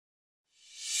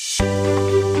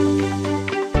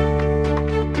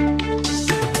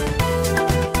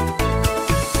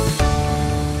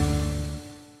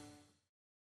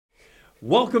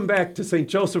Welcome back to St.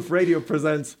 Joseph Radio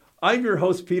Presents. I'm your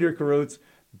host, Peter Karutz.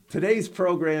 Today's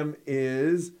program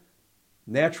is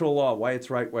Natural Law, Why It's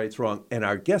Right, Why It's Wrong. And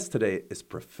our guest today is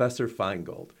Professor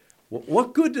Feingold.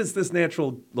 What good does this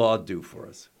natural law do for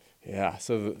us? Yeah,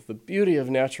 so the beauty of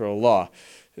natural law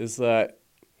is that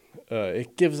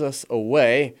it gives us a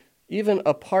way, even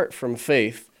apart from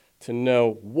faith, to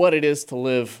know what it is to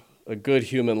live a good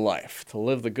human life, to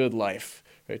live the good life,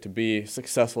 right? To be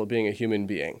successful at being a human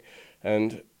being.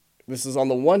 And this is on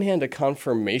the one hand a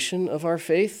confirmation of our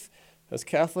faith as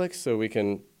Catholics, so we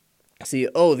can see,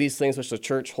 these things which the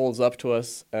church holds up to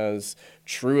us as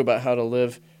true about how to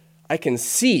live, I can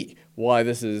see why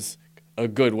this is a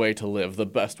good way to live, the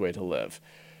best way to live.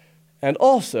 And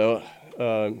also,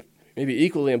 maybe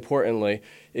equally importantly,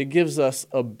 it gives us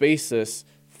a basis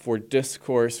for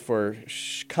discourse, for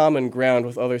common ground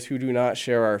with others who do not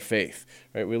share our faith.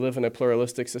 Right? We live in a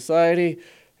pluralistic society,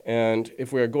 and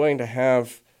if we are going to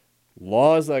have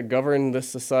laws that govern this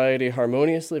society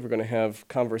harmoniously, if we're going to have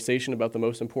conversation about the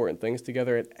most important things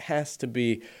together, it has to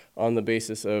be on the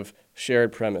basis of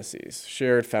shared premises,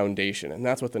 shared foundation, and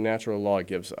that's what the natural law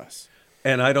gives us.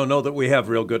 And I don't know that we have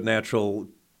real good natural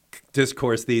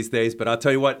discourse these days, but I'll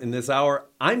tell you what, in this hour,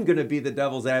 I'm going to be the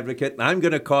devil's advocate, and I'm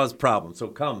going to cause problems. So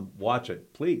come, watch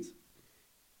it, please.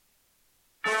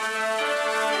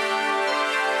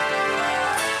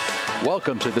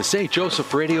 Welcome to the St.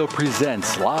 Joseph Radio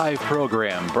Presents live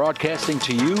program, broadcasting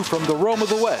to you from the Rome of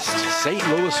the West, St.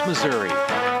 Louis, Missouri.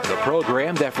 The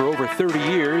program that for over 30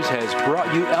 years has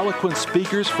brought you eloquent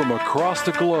speakers from across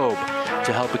the globe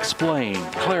to help explain,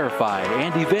 clarify,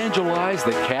 and evangelize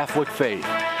the Catholic faith.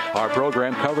 Our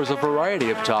program covers a variety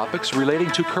of topics relating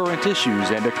to current issues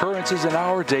and occurrences in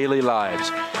our daily lives.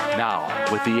 Now,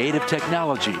 with the aid of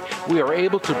technology, we are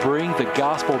able to bring the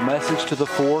gospel message to the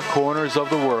four corners of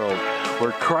the world,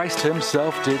 where Christ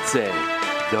himself did say,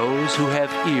 "Those who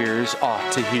have ears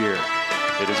ought to hear."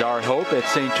 It is our hope at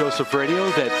St. Joseph Radio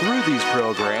that through these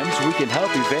programs we can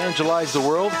help evangelize the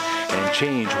world and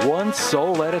change one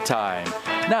soul at a time.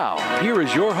 Now, here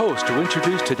is your host to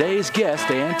introduce today's guest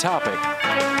and topic.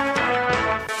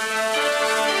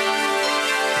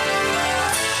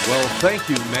 Well, thank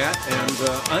you, Matt, and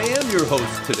I am your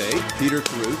host today, Peter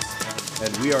Karutz,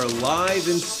 and we are live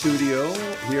in studio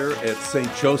here at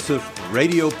St. Joseph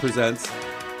Radio Presents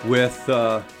with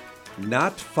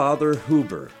not Father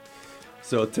Huber.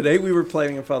 So today we were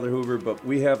planning on Father Huber, but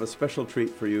we have a special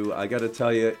treat for you. I got to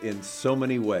tell you, in so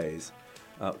many ways,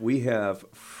 we have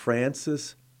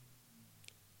Francis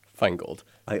Feingold.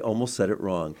 I almost said it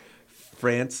wrong.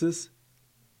 Francis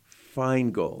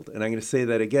Feingold. And I'm going to say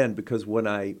that again because when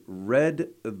I read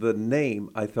the name,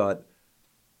 I thought,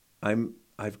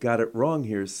 I've got it wrong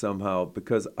here somehow,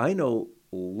 because I know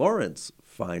Lawrence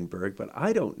Feinberg, but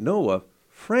I don't know a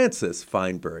Francis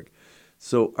Feinberg.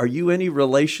 So are you any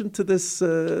relation to this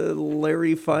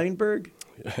Larry Feinberg?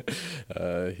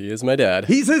 He is my dad.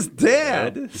 He's his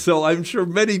dad. Yeah. So I'm sure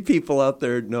many people out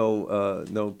there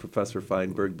know Professor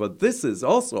Feinberg, but this is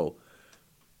also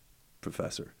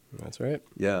Professor. That's right.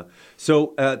 Yeah.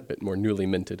 So a bit more newly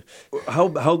minted. How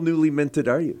newly minted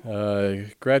are you?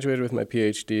 Graduated with my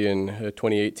PhD in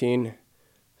 2018.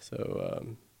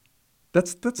 So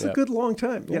that's a good long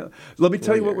time. Yeah. Let me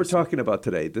tell you what we're talking about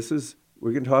today.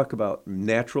 We're going to talk about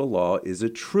natural law. Is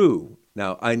it true?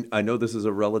 Now, I know this is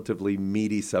a relatively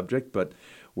meaty subject, but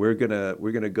we're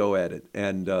gonna go at it.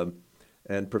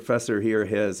 And Professor here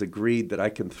has agreed that I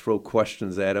can throw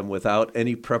questions at him without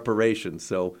any preparation.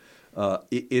 So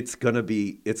it's gonna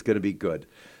be good.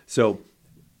 So,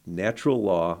 natural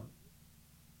law,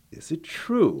 is it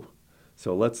true?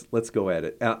 So let's go at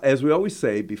it. As we always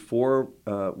say, before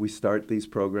we start these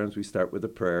programs, we start with a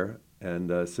prayer.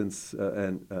 And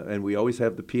and we always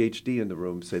have the PhD in the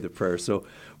room say the prayer. So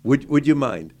would you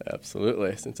mind?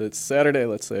 Absolutely. Since it's Saturday,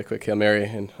 let's say a quick Hail Mary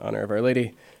in honor of Our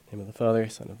Lady. In the name of the Father,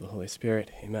 Son, of the Holy Spirit.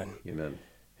 Amen. Amen.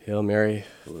 Hail Mary,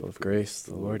 full of grace,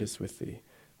 the Lord is with thee.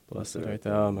 Blessed art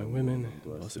thou among women, and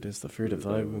blessed is the fruit of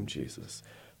thy womb, Jesus.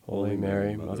 Holy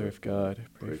Mary, Mother of God,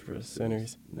 pray for us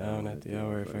sinners, now and at the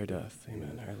hour of our death.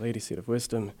 Amen. Our Lady, Seat of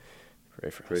Wisdom, pray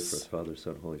for us, Father,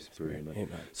 Son, Holy Spirit. Amen.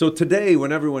 Amen. So today,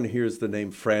 when everyone hears the name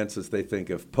Francis, they think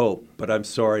of Pope. But I'm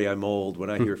sorry, I'm old. When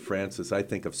I hear Francis, I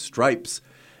think of stripes,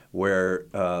 where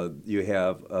you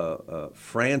have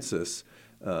Francis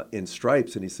in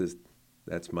stripes, and he says,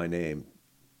 "That's my name.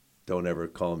 Don't ever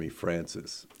call me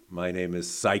Francis. My name is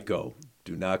Psycho.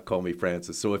 Do not call me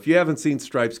Francis." So if you haven't seen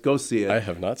Stripes, go see it. I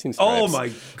have not seen Stripes. Oh,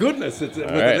 my goodness. With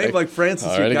a name like Francis,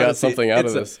 I already got something out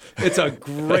of this. It's a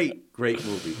great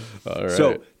movie. All right.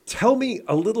 So tell me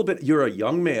a little bit. You're a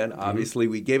young man. Obviously,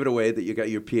 we gave it away that you got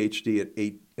your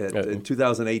PhD in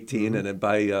 2018, and then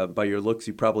by your looks,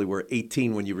 you probably were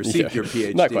 18 when you received your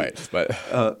PhD. Not quite,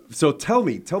 but so tell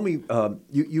me,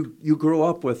 you grew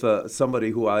up with somebody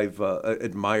who I've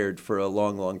admired for a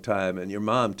long, long time, and your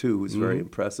mom too, who's very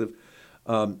impressive.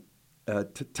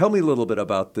 Tell me a little bit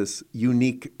about this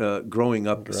unique growing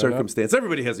up circumstance.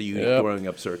 Everybody has a unique growing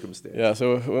up circumstance. Yeah,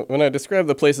 so when I describe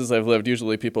the places I've lived,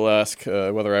 usually people ask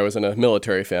whether I was in a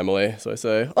military family. So I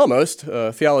say, almost.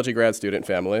 Theology grad student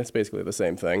family. It's basically the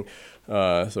same thing.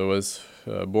 So I was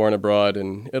born abroad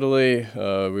in Italy.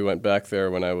 We went back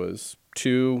there when I was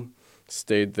 2,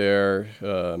 stayed there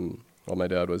while my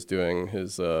dad was doing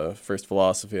his first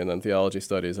philosophy and then theology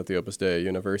studies at the Opus Dei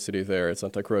University there at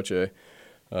Santa Croce.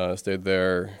 Stayed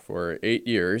there for 8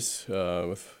 years,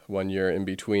 with 1 year in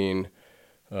between.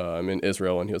 I'm in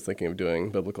Israel when he was thinking of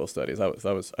doing biblical studies. I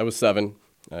was 7.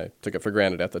 I took it for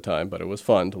granted at the time, but it was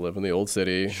fun to live in the old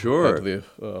city. Sure. Went to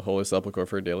the Holy Sepulchre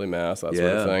for daily mass, that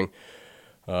sort of thing.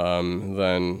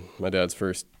 Then my dad's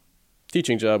first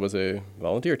teaching job was a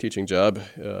volunteer teaching job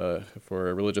for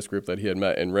a religious group that he had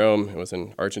met in Rome. It was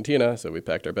in Argentina, so we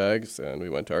packed our bags and we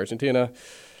went to Argentina.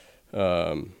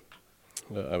 I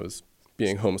was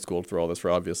being homeschooled for all this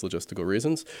for obvious logistical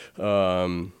reasons.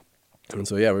 And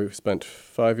so, we spent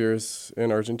 5 years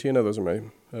in Argentina. Those are my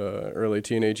early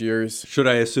teenage years. Should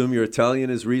I assume your Italian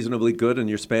is reasonably good and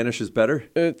your Spanish is better?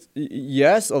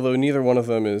 Yes, although neither one of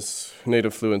them is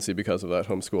native fluency because of that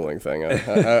homeschooling thing.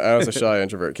 I was a shy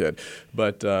introvert kid.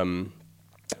 But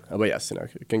yes,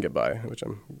 it can get by, which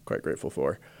I'm quite grateful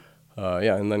for.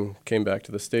 And then came back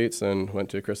to the States and went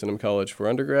to Christendom College for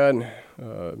undergrad,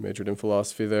 majored in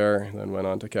philosophy there, and then went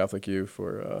on to Catholic U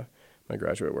for my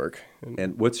graduate work.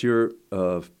 And what's your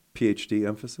PhD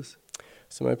emphasis?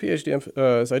 So my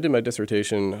PhD, so I did my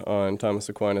dissertation on Thomas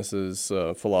Aquinas'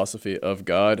 philosophy of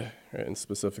God, right, and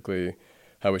specifically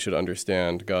how we should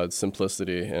understand God's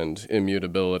simplicity and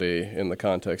immutability in the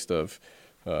context of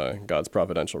God's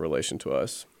providential relation to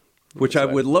us. Which I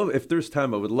would love, if there's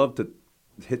time, I would love to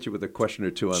hit you with a question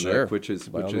or two on that, which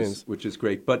is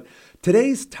great. But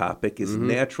today's topic is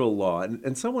natural law,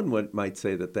 and someone might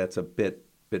say that that's a bit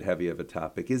heavy of a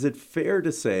topic. Is it fair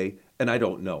to say, and I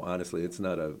don't know, honestly, it's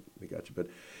not a, I got you, but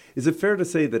is it fair to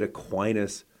say that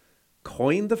Aquinas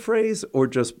coined the phrase, or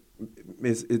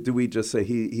do we just say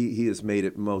he has made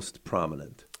it most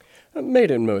prominent?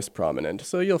 Made it most prominent.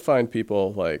 So you'll find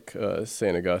people like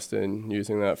St. Augustine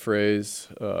using that phrase.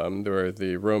 There are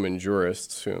the Roman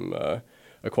jurists whom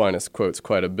Aquinas quotes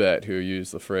quite a bit, who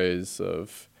use the phrase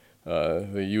of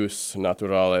the jus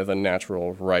naturale, the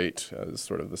natural right, as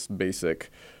sort of this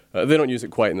basic. They don't use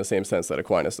it quite in the same sense that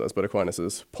Aquinas does, but Aquinas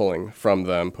is pulling from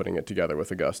them, putting it together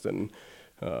with Augustine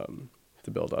to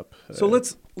build up. So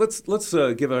let's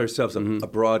give ourselves a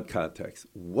broad context.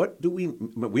 What do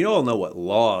we all know what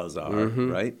laws are,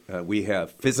 right? We have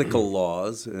physical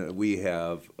laws, we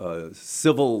have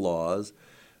civil laws.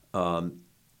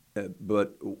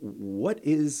 But what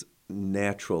is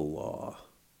natural law?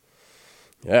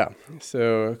 Yeah,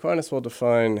 so Aquinas will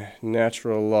define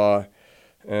natural law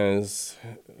as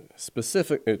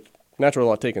natural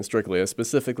law taken strictly, as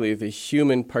specifically the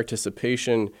human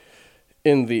participation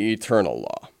in the eternal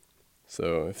law.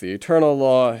 So if the eternal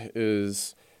law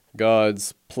is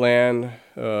God's plan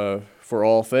for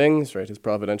all things, right, his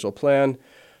providential plan,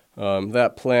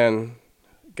 that plan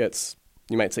gets,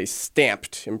 you might say,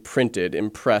 stamped, imprinted,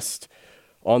 impressed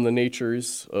on the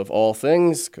natures of all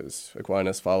things, because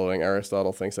Aquinas, following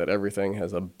Aristotle, thinks that everything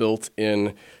has a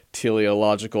built-in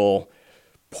teleological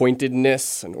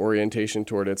pointedness and orientation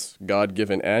toward its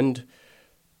God-given end.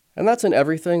 And that's in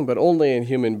everything, but only in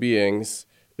human beings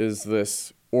is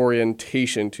this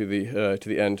orientation to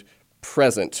the end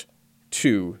present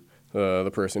to the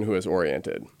person who is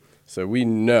oriented. So we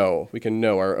can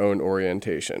know our own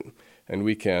orientation, and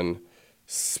we can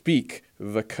speak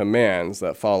the commands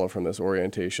that follow from this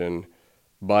orientation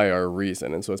by our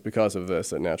reason. And so it's because of this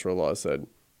that natural law is said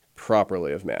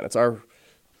properly of man. It's our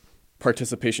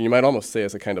participation, you might almost say,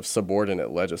 as a kind of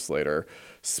subordinate legislator,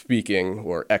 speaking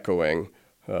or echoing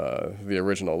the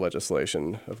original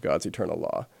legislation of God's eternal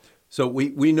law. So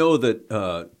we know that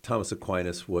Thomas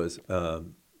Aquinas was a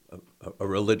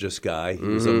religious guy. He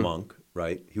was a monk,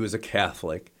 right? He was a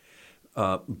Catholic.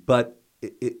 But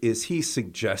is he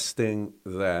suggesting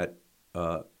that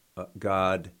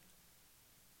God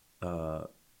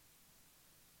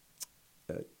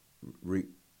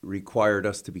required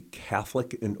us to be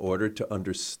Catholic in order to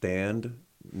understand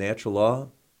natural law,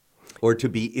 or to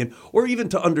be in, or even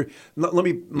to under? Let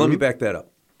me back that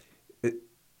up.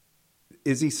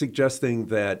 Is he suggesting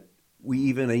that we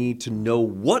even need to know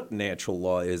what natural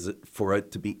law is for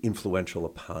it to be influential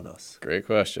upon us? Great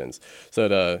questions. So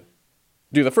to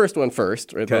do the first one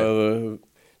first, right? Okay.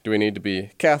 Do we need to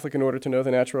be Catholic in order to know the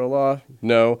natural law?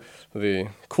 No. The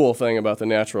cool thing about the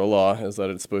natural law is that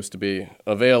it's supposed to be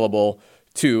available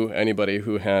to anybody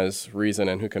who has reason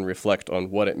and who can reflect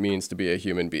on what it means to be a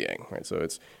human being, right? So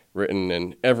it's written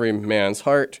in every man's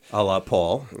heart. A la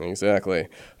Paul. Exactly.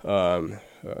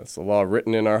 It's the law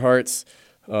written in our hearts.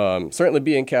 Certainly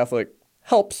being Catholic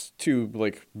helps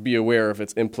to be aware of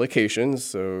its implications.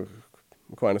 So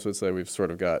Aquinas would say we've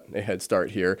sort of got a head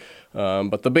start here.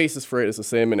 But the basis for it is the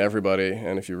same in everybody.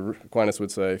 And Aquinas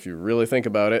would say if you really think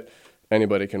about it,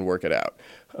 anybody can work it out,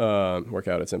 work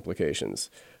out its implications.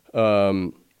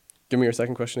 Give me your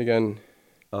second question again.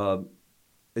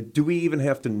 Do we even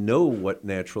have to know what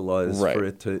natural law is Right. for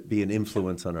it to be an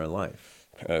influence on our life?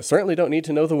 Certainly don't need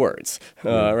to know the words,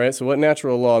 right? So what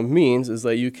natural law means is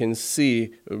that you can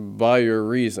see by your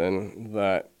reason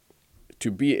that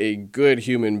to be a good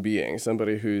human being,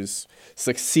 somebody who's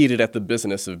succeeded at the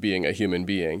business of being a human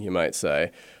being, you might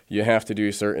say, you have to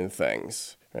do certain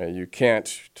things. Right? You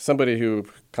can't, somebody who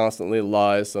constantly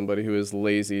lies, somebody who is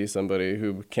lazy, somebody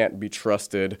who can't be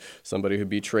trusted, somebody who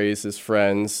betrays his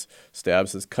friends,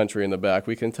 stabs his country in the back,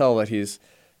 we can tell that he's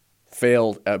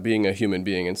failed at being a human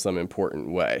being in some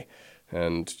important way.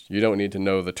 And you don't need to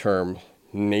know the term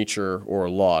nature or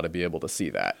law to be able to see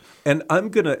that. And I'm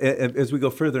going to, as we go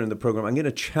further in the program, I'm going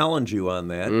to challenge you on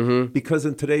that because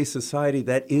in today's society,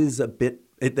 that is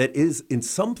in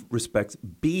some respects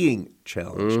being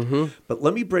challenged. But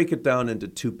let me break it down into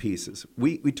two pieces.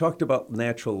 We talked about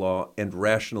natural law and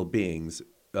rational beings.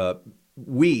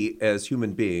 We as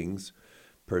human beings,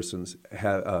 persons,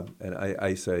 have, and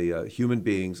I say human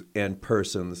beings and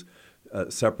persons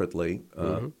separately.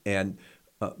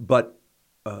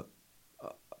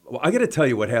 Well, I got to tell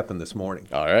you what happened this morning.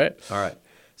 All right.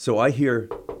 So I hear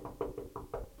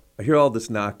all this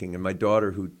knocking, and my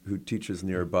daughter, who teaches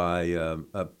nearby,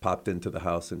 popped into the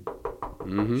house, and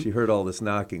she heard all this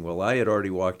knocking. Well, I had already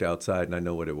walked outside, and I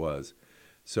know what it was.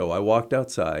 So I walked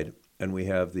outside, and we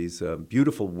have these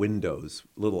beautiful windows,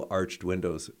 little arched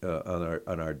windows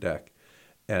on our deck,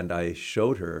 and I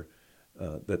showed her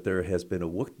that there has been a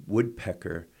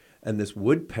woodpecker, and this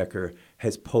woodpecker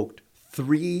has poked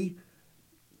 3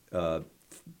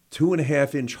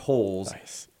 2.5-inch holes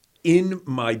Nice. in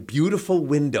my beautiful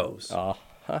windows.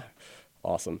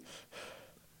 Awesome.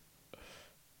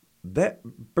 That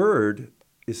bird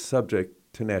is subject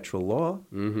to natural law.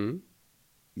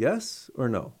 Yes or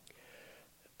no?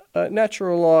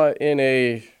 Natural law in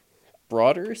a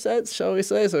broader sense, shall we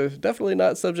say, so definitely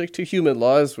not subject to human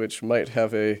laws, which might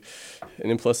have an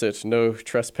implicit no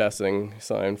trespassing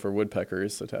sign for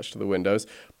woodpeckers attached to the windows.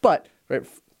 But right,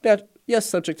 yes,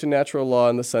 subject to natural law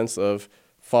in the sense of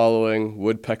following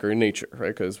woodpecker nature, right?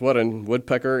 Because what a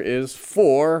woodpecker is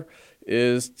for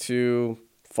is to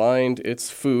find its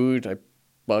food,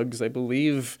 bugs, I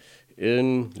believe,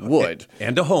 in wood.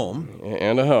 And a home.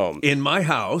 And a home. In my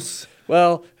house.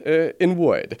 Well, in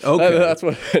wood. Okay. That's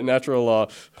what natural law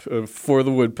for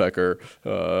the woodpecker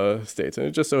states. And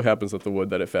it just so happens that the wood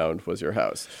that it found was your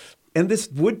house. And this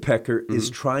woodpecker is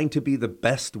trying to be the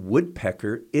best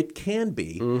woodpecker it can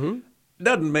be.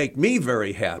 Doesn't make me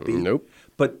very happy. Nope.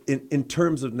 But in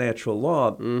terms of natural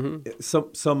law,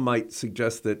 some might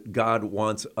suggest that God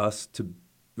wants us to,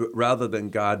 rather than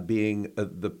God being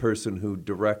the person who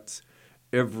directs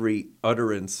every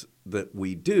utterance that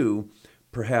we do,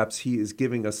 perhaps he is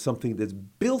giving us something that's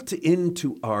built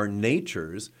into our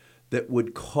natures that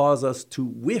would cause us to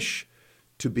wish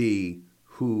to be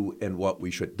who and what we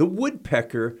should. The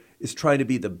woodpecker is trying to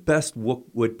be the best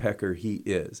woodpecker he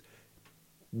is.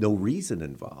 No reason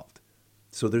involved.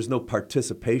 So there's no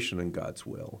participation in God's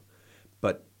will.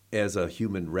 But as a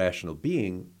human rational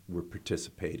being, we're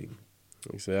participating.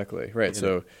 Exactly. Right.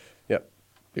 So, yeah.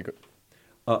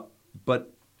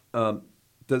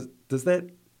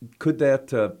 Could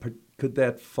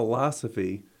that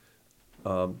philosophy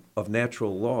of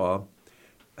natural law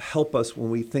help us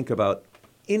when we think about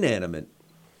inanimate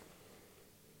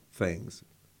things?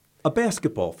 A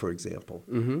basketball, for example.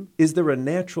 Is there a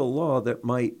natural law that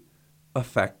might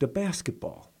affect a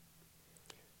basketball?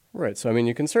 Right. So, I mean,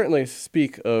 you can certainly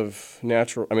speak of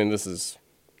natural. I mean, this is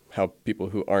how people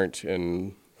who aren't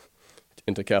into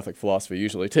Catholic philosophy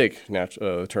usually take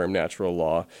the term natural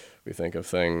law. We think of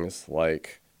things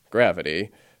like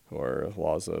gravity or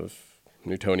laws of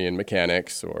Newtonian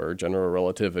mechanics or general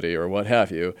relativity or what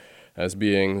have you as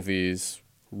being these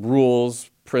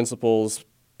rules, principles,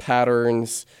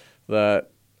 patterns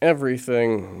that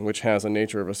everything which has a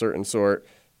nature of a certain sort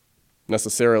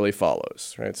necessarily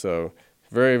follows, right? So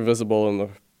very visible in the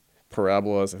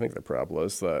parabolas, I think the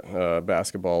parabolas that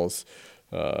basketball's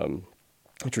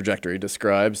trajectory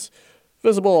describes.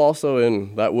 Visible also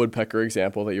in that woodpecker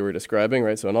example that you were describing,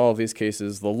 right? So in all of these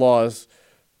cases, the laws,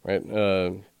 right,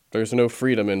 there's no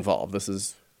freedom involved.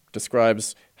 This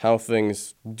describes how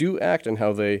things do act and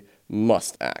how they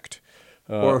must act.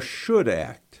 Or should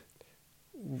act.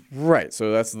 Right.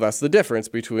 So that's the difference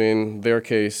between their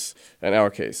case and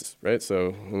our case, right?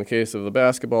 So in the case of the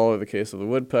basketball or the case of the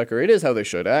woodpecker, it is how they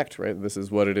should act, right? This is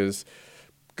what it is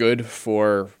good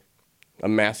for a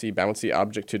massy, bouncy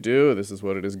object to do. This is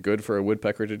what it is good for a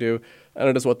woodpecker to do, and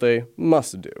it is what they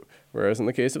must do. Whereas in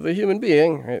the case of the human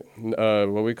being, right,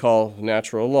 what we call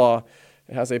natural law,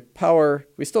 it has a power.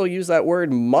 We still use that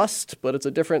word must, but it's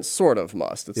a different sort of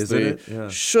must.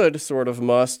 It's should sort of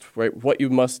must, right? What you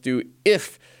must do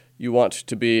if you want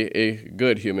to be a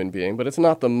good human being, but it's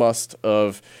not the must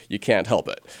of you can't help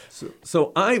it.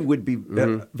 So I would be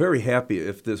very happy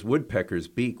if this woodpecker's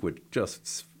beak would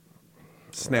just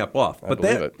snap off. But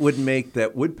that would make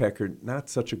that woodpecker not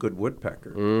such a good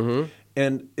woodpecker. Mm-hmm.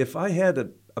 And if I had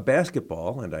a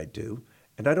basketball, and I do,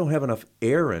 and I don't have enough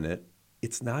air in it,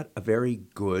 it's not a very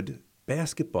good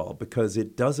basketball because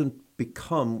it doesn't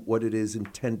become what it is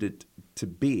intended to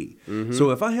be. Mm-hmm.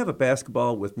 So if I have a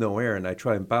basketball with no air and I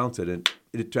try and bounce it and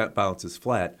it bounces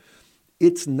flat,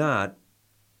 it's not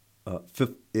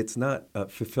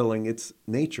fulfilling its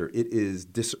nature. It is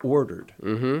disordered,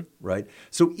 right?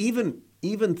 So even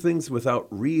things without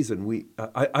reason,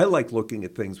 I like looking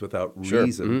at things without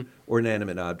reason or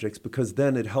inanimate objects because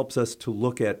then it helps us to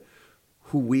look at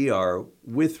who we are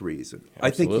with reason. Absolutely.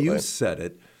 I think you said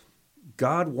it.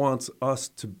 God wants us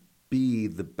to be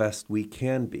the best we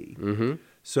can be. Mm-hmm.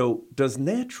 So does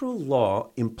natural law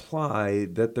imply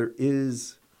that there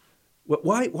is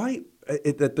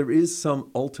that there is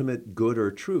some ultimate good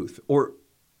or truth, or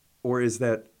is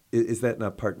that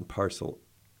not part and parcel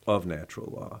of natural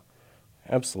law?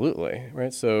 Absolutely,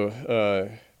 right? So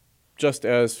just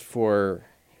as for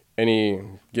any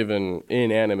given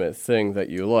inanimate thing that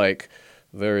you like,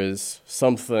 there is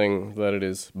something that it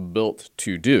is built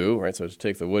to do, right? So to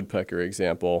take the woodpecker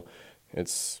example,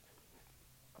 it's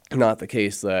not the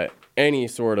case that any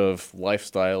sort of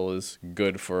lifestyle is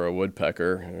good for a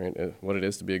woodpecker. Right? What it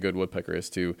is to be a good woodpecker is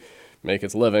to make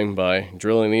its living by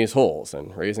drilling these holes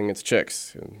and raising its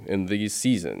chicks in these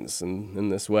seasons and in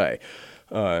this way,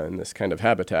 in this kind of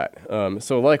habitat.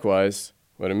 So likewise,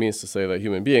 what it means to say that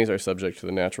human beings are subject to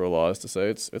the natural law is to say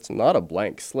it's not a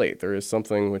blank slate. There is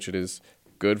something which it is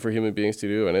good for human beings to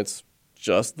do, and it's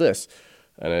just this,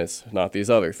 and it's not these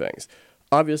other things.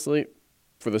 Obviously,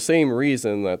 for the same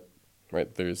reason that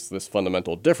there's this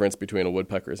fundamental difference between a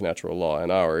woodpecker's natural law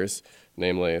and ours,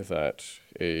 namely that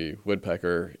a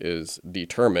woodpecker is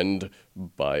determined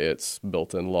by its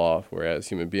built-in law, whereas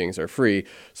human beings are free.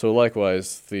 So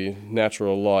likewise, the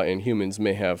natural law in humans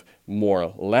may have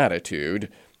more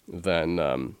latitude than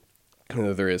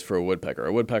there is for a woodpecker.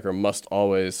 A woodpecker must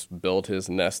always build his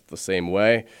nest the same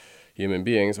way. Human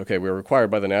beings, we're required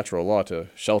by the natural law to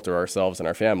shelter ourselves and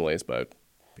our families, but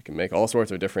we can make all sorts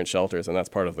of different shelters, and that's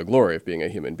part of the glory of being a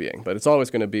human being. But it's always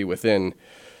going to be within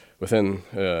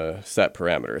set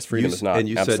parameters. Freedom is not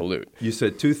absolute. You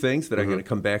said two things that I'm going to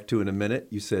come back to in a minute.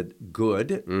 You said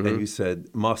good, and you said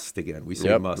must again. We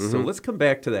say must. So let's come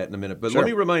back to that in a minute. But let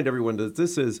me remind everyone that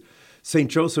this is St.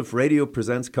 Joseph Radio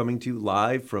Presents, coming to you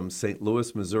live from St.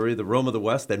 Louis, Missouri, the Rome of the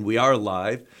West, and we are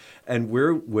live. And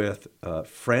we're with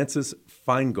Francis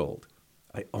Feingold.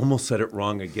 I almost said it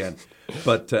wrong again,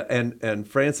 but and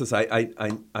Francis,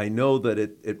 I know that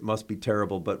it must be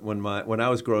terrible, but when I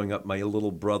was growing up, my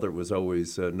little brother was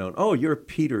always known. Oh, you're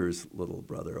Peter's little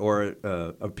brother, or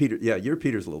Peter. Yeah, you're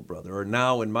Peter's little brother. Or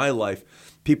now in my life,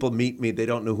 people meet me, they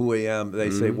don't know who I am. They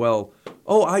say, well,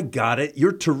 oh, I got it.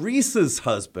 You're Teresa's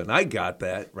husband. I got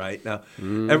that right now.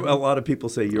 A lot of people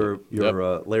say you're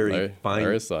Larry Fine.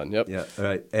 Larry's son. Yep. Yeah.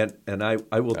 Right. And I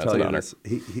will tell you this: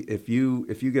 if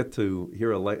you get to hear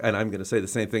and I'm going to say the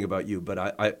same thing about you, but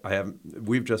I haven't.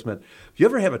 We've just met. If you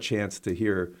ever have a chance to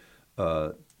hear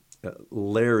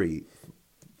Larry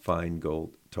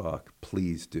Feingold talk,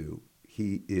 please do.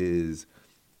 He is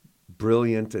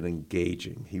brilliant and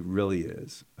engaging. He really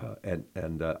is.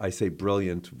 And I say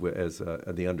brilliant as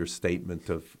the understatement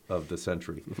of the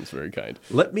century. That's very kind.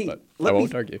 I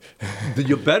won't argue.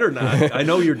 You better not. I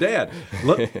know your dad.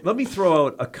 Let me throw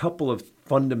out a couple of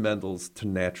fundamentals to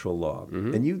natural law.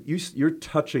 And you're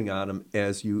touching on them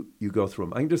as you go through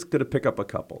them. I'm just going to pick up a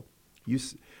couple.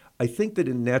 I think that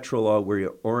in natural law, we're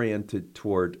oriented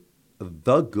toward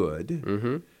the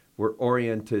good. We're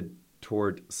oriented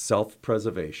toward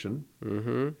self-preservation.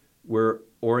 we're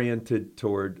oriented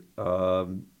toward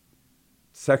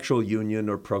sexual union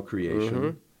or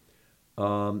procreation.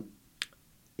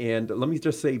 And let me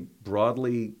just say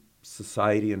broadly,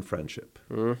 society and friendship.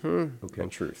 Okay.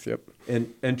 And truth, yep.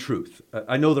 And truth.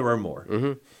 I know there are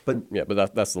more. But yeah,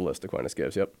 but that's the list Aquinas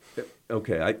gives, yep.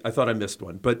 Okay, I thought I missed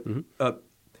one. But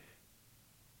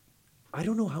I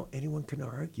don't know how anyone can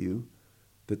argue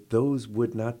that those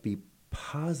would not be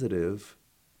positive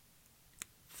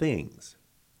things.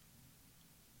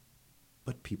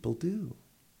 But people do.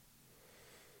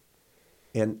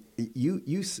 And you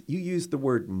used the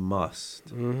word must,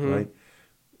 right?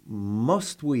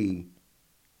 Must we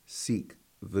seek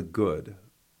the good?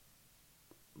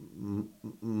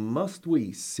 Must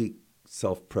we seek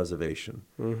self-preservation?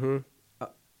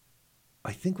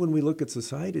 I think when we look at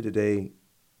society today,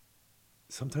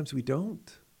 sometimes we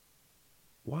don't.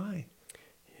 Why?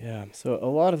 Yeah,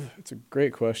 so it's a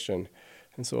great question.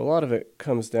 And so a lot of it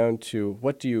comes down to,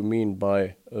 what do you mean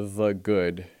by the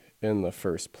good in the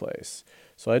first place?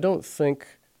 So I don't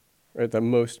think that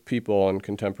most people in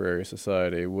contemporary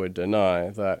society would deny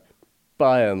that,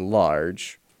 by and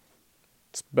large,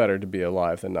 it's better to be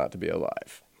alive than not to be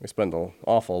alive. We spend an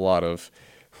awful lot of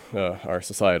our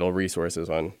societal resources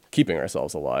on keeping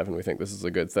ourselves alive, and we think this is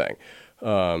a good thing.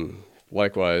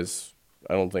 Likewise,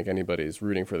 I don't think anybody's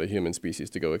rooting for the human species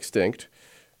to go extinct.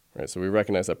 Right, so we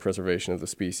recognize that preservation of the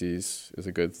species is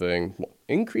a good thing. Well,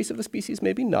 increase of the species,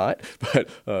 maybe not, but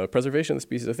preservation of the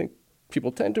species, I think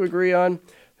people tend to agree on.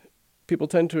 People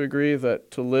tend to agree that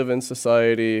to live in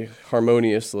society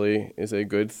harmoniously is a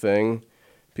good thing.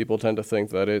 People tend to think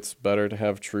that it's better to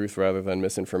have truth rather than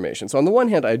misinformation. So on the one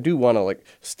hand, I do want to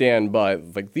stand by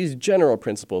these general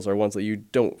principles are ones that you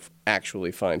don't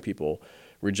actually find people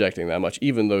rejecting that much,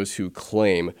 even those who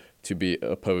claim to be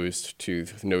opposed to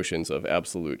notions of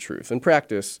absolute truth. In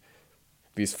practice,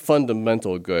 these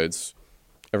fundamental goods,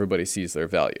 everybody sees their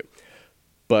value.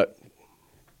 But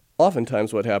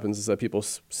oftentimes what happens is that people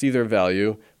see their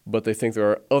value, but they think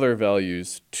there are other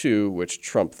values too which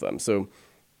trump them. So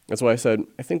that's why I said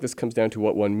I think this comes down to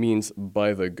what one means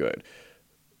by the good.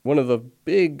 One of the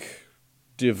big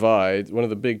divides, one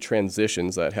of the big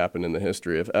transitions that happened in the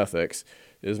history of ethics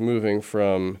is moving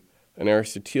from an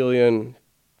Aristotelian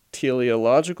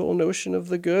teleological notion of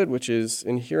the good, which is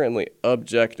inherently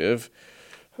objective,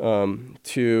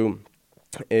 to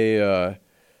a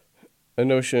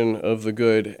notion of the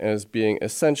good as being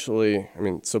essentially,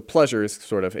 so pleasure is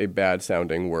sort of a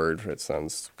bad-sounding word. It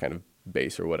sounds kind of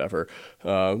base or whatever,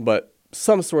 but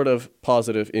some sort of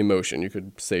positive emotion. You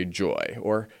could say joy,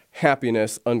 or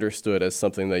happiness understood as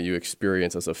something that you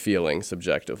experience as a feeling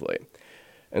subjectively.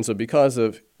 And so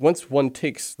once one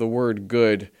takes the word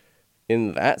good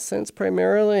in that sense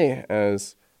primarily,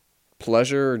 as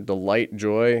pleasure, delight,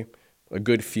 joy, a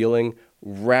good feeling,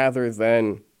 rather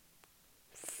than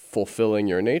fulfilling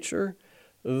your nature,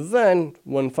 then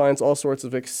one finds all sorts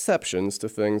of exceptions to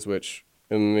things which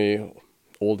in the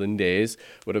olden days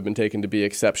would have been taken to be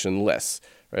exceptionless,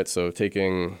 right? So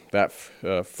taking that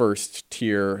first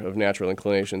tier of natural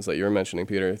inclinations that you were mentioning,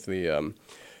 Peter, the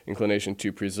inclination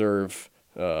to preserve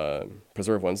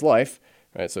one's life,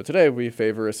 right? So today we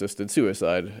favor assisted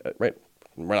suicide, right?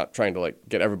 We're not trying to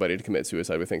get everybody to commit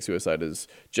suicide. We think suicide is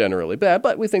generally bad,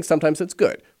 but we think sometimes it's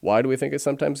good. Why do we think it's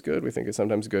sometimes good? We think it's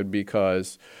sometimes good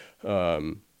because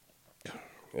that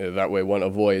way one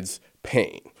avoids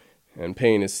pain. And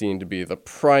pain is seen to be the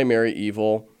primary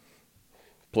evil.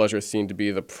 Pleasure is seen to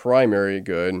be the primary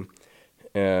good.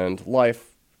 And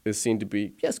life is seen to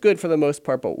be, yes, good for the most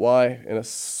part, but why? In a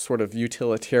sort of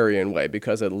utilitarian way,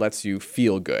 because it lets you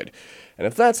feel good. And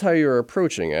if that's how you're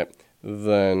approaching it,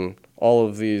 then all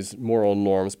of these moral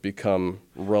norms become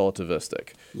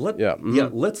relativistic.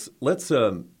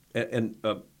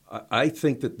 I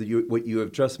think that what you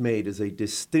have just made is a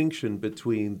distinction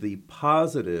between the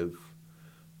positive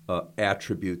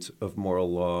attributes of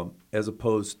moral law as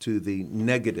opposed to the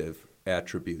negative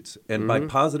attributes. And by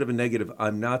positive and negative,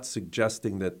 I'm not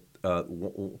suggesting that,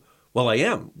 I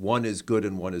am. One is good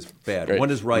and one is bad. Right.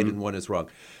 One is right and one is wrong.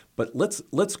 But let's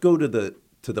go to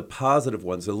the positive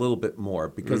ones a little bit more,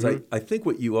 because I think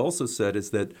what you also said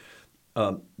is that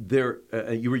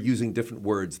you were using different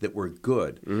words that were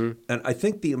good. And I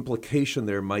think the implication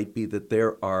there might be that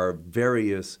there are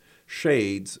various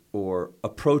shades or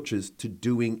approaches to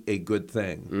doing a good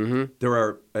thing. There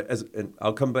are, and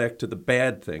I'll come back to the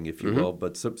bad thing, if you will,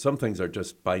 but some things are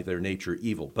just by their nature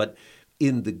evil. But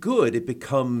in the good, it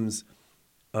becomes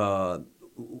less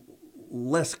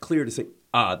clear to say,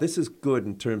 this is good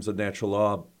in terms of natural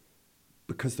law,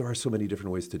 because there are so many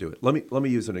different ways to do it. Let me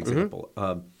use an example.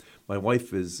 My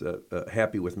wife is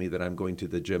happy with me that I'm going to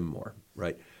the gym more,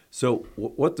 right? So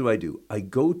what do? I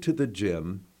go to the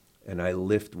gym and I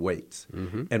lift weights.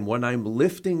 Mm-hmm. And when I'm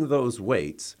lifting those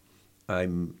weights,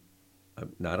 I'm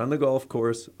not on the golf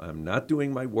course. I'm not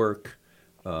doing my work.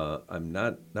 I'm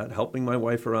not helping my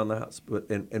wife around the house.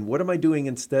 And what am I doing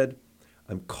instead?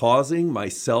 I'm causing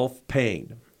myself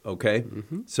pain, okay?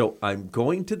 Mm-hmm. So I'm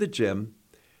going to the gym.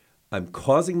 I'm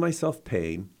causing myself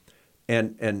pain.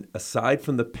 And aside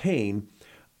from the pain,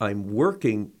 I'm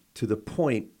working to the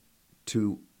point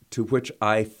to which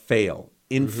I fail.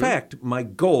 In fact, my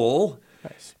goal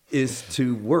is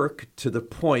to work to the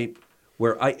point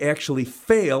where I actually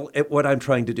fail at what I'm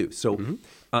trying to do. So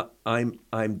I'm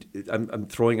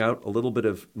throwing out a little bit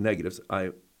of negatives.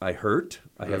 I hurt.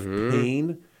 I have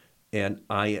pain, and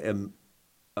I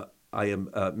am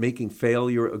making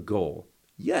failure a goal.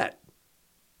 Yet,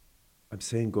 I'm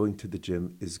saying going to the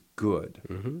gym is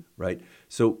good, right?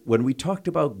 So when we talked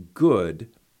about good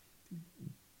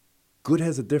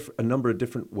has a number of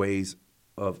different ways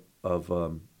of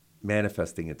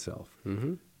manifesting itself.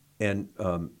 Mm-hmm. And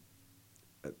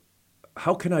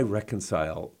how can I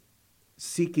reconcile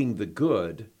seeking the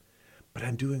good, but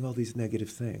I'm doing all these negative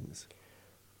things?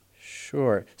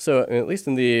 Sure. So at least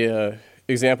in the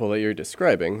example that you're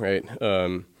describing, right,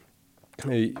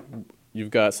 you've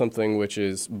got something which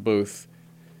is both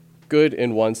good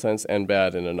in one sense and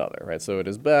bad in another, right? So it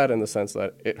is bad in the sense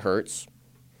that it hurts,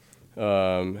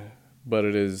 but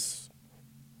it is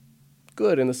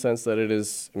good in the sense that it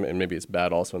is, and maybe it's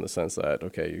bad also in the sense that,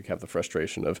 okay, you have the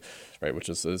frustration of, right, which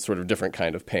is a sort of different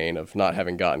kind of pain of not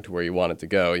having gotten to where you wanted to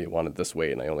go. You wanted this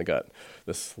weight, and I only got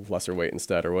this lesser weight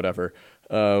instead, or whatever.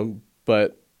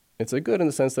 But it's a good in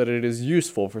the sense that it is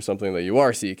useful for something that you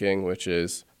are seeking, which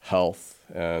is health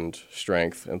and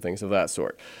strength and things of that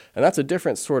sort. And that's a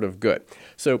different sort of good.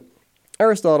 So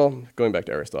Aristotle, going back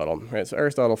to Aristotle, right? So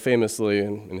Aristotle famously,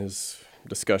 in his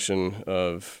discussion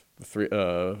of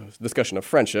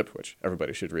friendship, which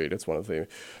everybody should read. It's one of the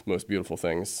most beautiful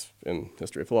things in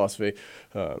history of philosophy.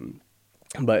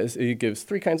 But he gives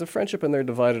three kinds of friendship, and they're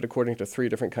divided according to three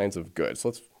different kinds of good. So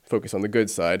let's focus on the good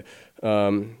side.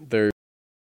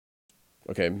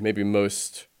 Maybe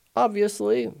most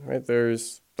obviously, right,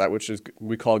 there's that which is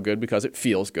we call good because it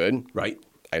feels good. Right.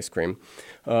 Ice cream.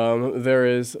 There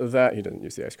is that, he didn't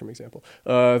use the ice cream example.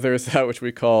 There's that which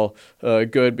we call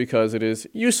good because it is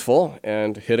useful,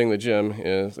 and hitting the gym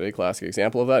is a classic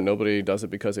example of that. Nobody does it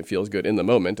because it feels good in the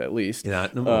moment, at least. Not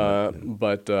in the moment.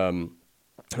 But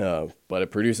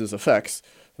it produces effects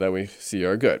that we see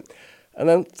are good. And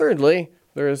then thirdly,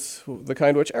 there's the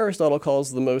kind which Aristotle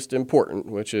calls the most important,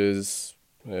 which is,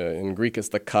 in Greek, it's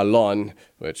the kalon,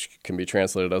 which can be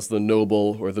translated as the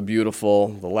noble or the beautiful.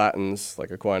 The Latins,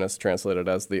 like Aquinas, translated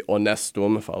as the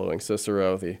honestum, following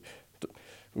Cicero.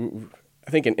 I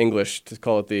think in English, to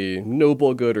call it the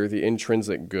noble good or the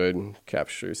intrinsic good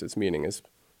captures its meaning as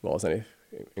well as any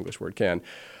English word can.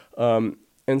 And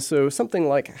so something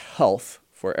like health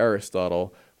for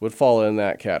Aristotle would fall in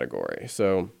that category.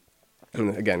 So,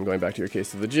 again, going back to your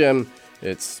case of the gym,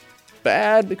 it's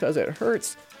bad because it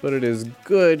hurts, but it is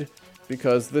good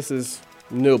because this is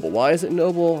noble. Why is it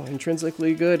noble,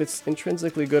 intrinsically good? It's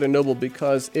intrinsically good and noble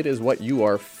because it is what you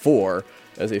are for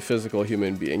as a physical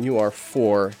human being. You are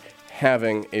for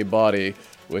having a body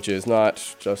which is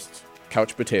not just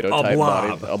couch potato type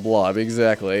body. A blob,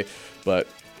 exactly, but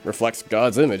reflects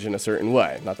God's image in a certain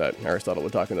way. Not that Aristotle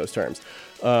would talk in those terms.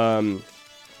 And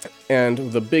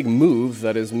the big move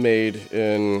that is made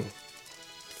in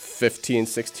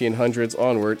 1600s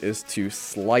onward is to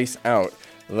slice out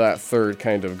that third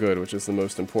kind of good, which is the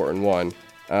most important one,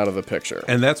 out of the picture.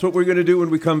 And that's what we're going to do when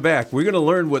we come back. We're going to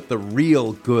learn what the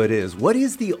real good is. What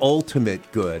is the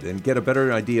ultimate good? And get a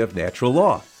better idea of natural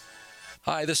law.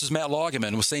 Hi, this is Matt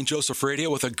Loggeman with St. Joseph Radio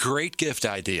with a great gift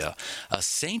idea. A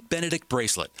St. Benedict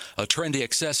bracelet, a trendy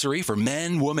accessory for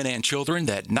men, women, and children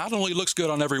that not only looks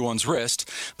good on everyone's wrist,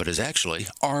 but is actually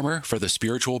armor for the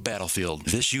spiritual battlefield.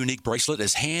 This unique bracelet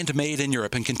is handmade in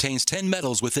Europe and contains 10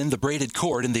 medals within the braided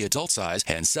cord in the adult size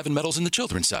and 7 medals in the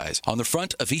children's size. On the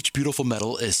front of each beautiful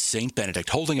medal is St. Benedict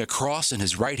holding a cross in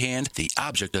his right hand, the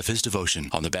object of his devotion.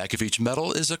 On the back of each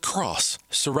medal is a cross.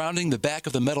 Surrounding the back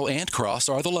of the medal and cross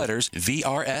are the letters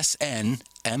VRSN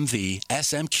MV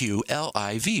SMQ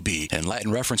LIVB, in Latin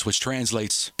reference which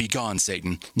translates, "Begone,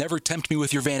 Satan. Never tempt me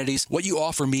with your vanities. What you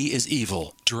offer me is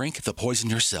evil. Drink the poison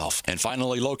yourself." And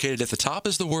finally, located at the top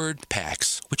is the word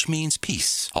Pax, which means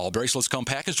peace. All bracelets come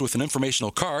packaged with an informational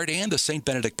card and a St.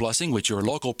 Benedict blessing which your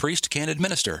local priest can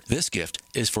administer. This gift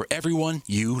is for everyone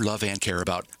you love and care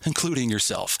about, including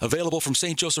yourself. Available from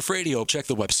St. Joseph Radio. Check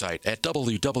the website at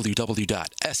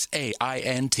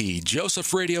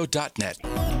www.saintjosephradio.net.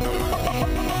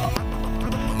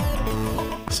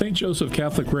 St. Joseph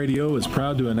Catholic Radio is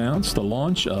proud to announce the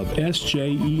launch of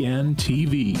SJEN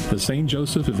TV, the St.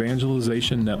 Joseph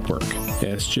Evangelization Network.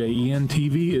 SJEN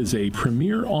TV is a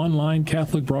premier online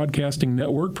Catholic broadcasting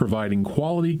network providing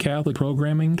quality Catholic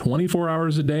programming 24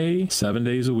 hours a day, 7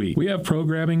 days a week. We have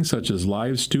programming such as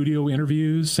live studio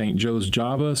interviews, St. Joe's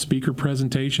Java speaker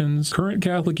presentations, current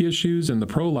Catholic issues, and the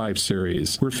Pro-Life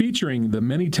series. We're featuring the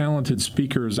many talented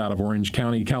speakers out of Orange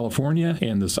County, California,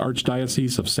 and this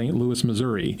Archdiocese of St. Louis,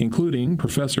 Missouri, including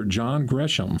Professor John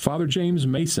Gresham, Father James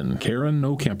Mason, Karen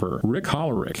Nokemper, Rick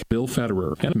Hollerick, Bill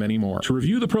Federer, and many more. To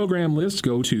review the program list,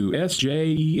 go to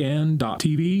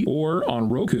sjen.tv or on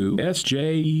Roku,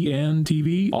 SJEN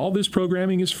TV. All this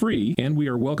programming is free, and we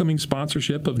are welcoming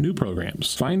sponsorship of new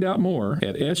programs. Find out more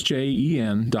at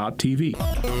sjen.tv.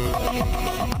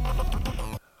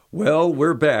 Well,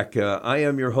 we're back. I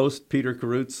am your host, Peter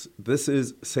Karutz. This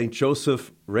is St.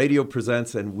 Joseph Radio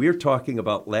Presents, and we're talking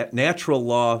about natural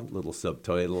law. Little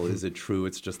subtitle, Is It True?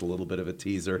 It's just a little bit of a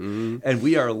teaser. And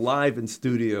we are live in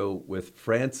studio with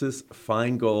Francis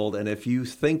Feingold. And if you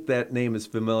think that name is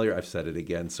familiar, I've said it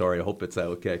again. Sorry, I hope it's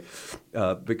okay.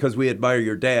 Because we admire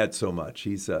your dad so much.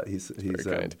 He's a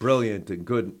brilliant and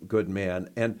good man.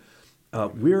 And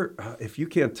we're, if you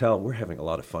can't tell, we're having a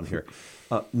lot of fun here.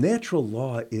 Natural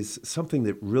law is something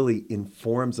that really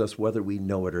informs us whether we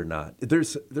know it or not.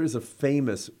 There's a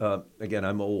famous, again,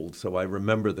 I'm old, so I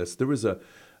remember this. There was a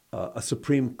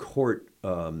Supreme Court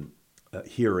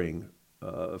hearing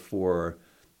for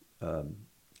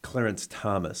Clarence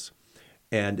Thomas,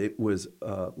 and it was,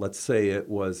 let's say it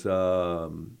was,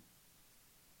 well,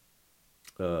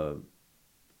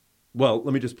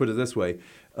 let me just put it this way.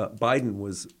 Biden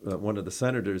was one of the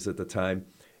senators at the time,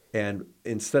 and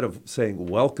instead of saying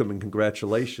welcome and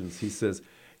congratulations, he says,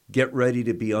 get ready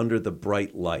to be under the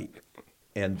bright light.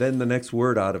 And then the next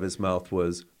word out of his mouth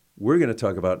was, we're going to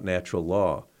talk about natural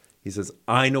law. He says,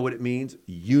 I know what it means,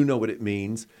 you know what it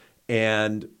means,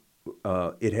 and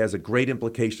it has a great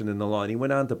implication in the law. And he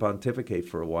went on to pontificate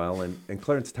for a while, and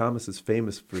Clarence Thomas is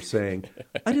famous for saying,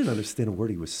 I didn't understand a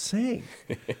word he was saying.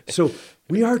 So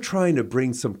we are trying to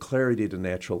bring some clarity to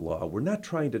natural law. We're not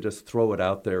trying to just throw it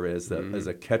out there as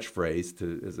a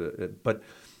catchphrase, but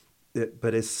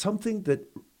as something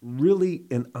that really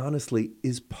and honestly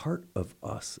is part of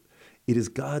us. It is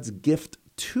God's gift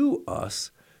to us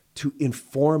to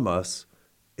inform us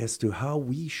as to how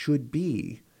we should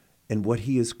be and what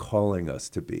he is calling us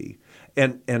to be.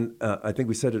 And I think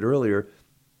we said it earlier,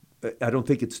 I don't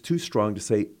think it's too strong to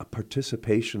say a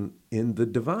participation in the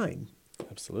divine.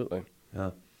 Absolutely.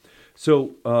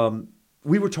 So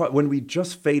we were when we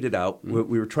just faded out,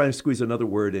 we were trying to squeeze another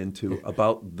word into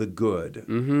about the good.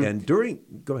 And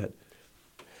go ahead.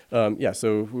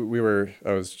 So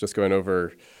I was just going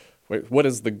over, what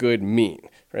does the good mean,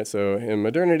 right? So in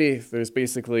modernity, there's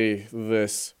basically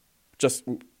this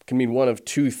can mean one of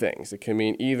two things. It can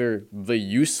mean either the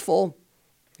useful,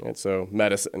 right? So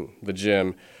medicine, the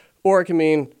gym, or it can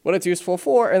mean what it's useful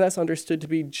for, and that's understood to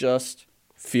be just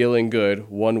feeling good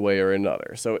one way or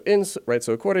another. So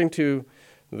according to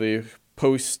the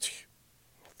throw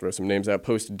some names out,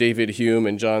 post David Hume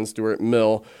and John Stuart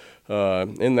Mill,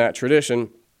 in that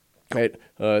tradition, right,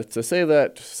 to say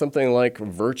that something like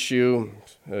virtue,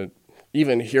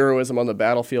 even heroism on the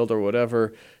battlefield or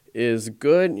whatever, is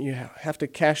good, you have to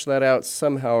cash that out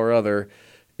somehow or other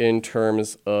in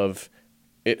terms of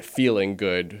it feeling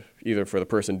good, either for the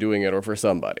person doing it or for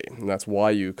somebody. And that's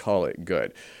why you call it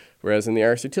good. Whereas in the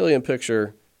Aristotelian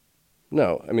picture,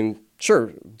 no. I mean,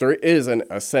 sure, there is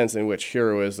a sense in which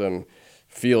heroism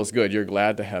feels good. You're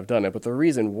glad to have done it. But the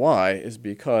reason why is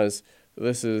because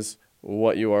this is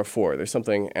what you are for. There's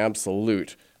something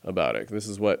absolute about it. This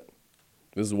is what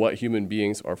human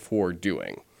beings are for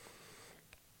doing.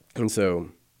 And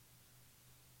so,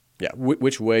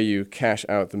 which way you cash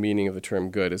out the meaning of the term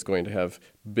good is going to have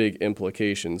big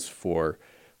implications for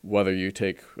whether you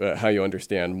take how you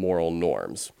understand moral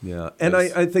norms. Yeah, and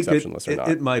I think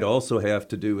it might also have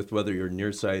to do with whether you're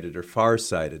nearsighted or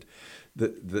farsighted.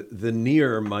 The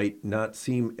near might not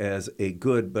seem as a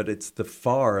good, but it's the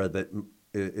far that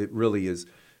it really is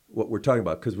what we're talking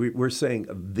about, because we're saying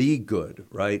the good,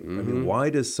 right? I mean, why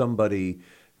does somebody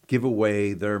give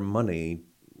away their money?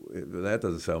 That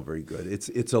doesn't sound very good.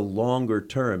 It's a longer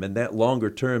term, and that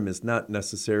longer term is not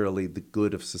necessarily the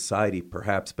good of society,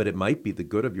 perhaps, but it might be the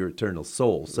good of your eternal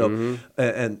soul. So,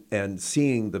 and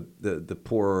seeing the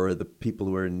poor or the people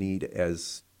who are in need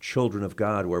as children of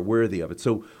God who are worthy of it.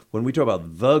 So, when we talk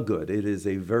about the good, it is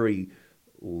a very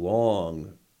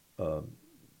long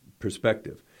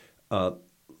perspective.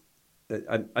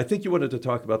 I think you wanted to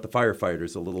talk about the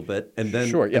firefighters a little bit, and then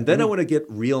Sure, yeah. and then I want to get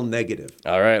real negative.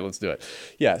 All right, let's do it.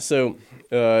 Yeah, so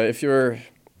it's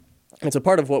a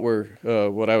part of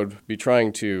what I would be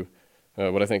trying to,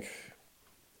 what I think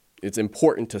it's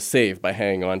important to save by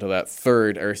hanging on to that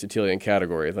third Aristotelian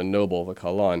category, the noble, the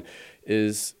kalan,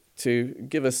 is to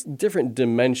give us different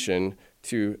dimension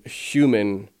to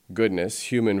human goodness,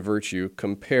 human virtue,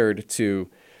 compared to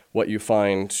what you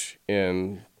find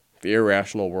in the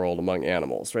irrational world among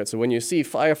animals, right? So when you see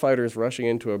firefighters rushing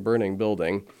into a burning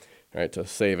building, right, to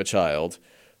save a child,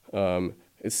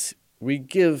 we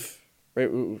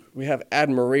have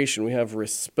admiration, we have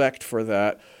respect for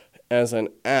that as an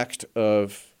act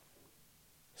of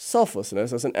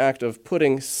selflessness, as an act of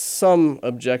putting some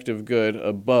objective good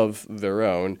above their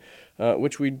own,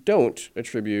 which we don't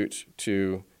attribute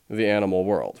to the animal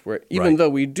world, where even though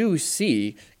we do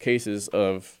see cases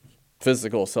of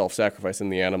physical self-sacrifice in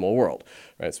the animal world,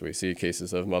 right? So we see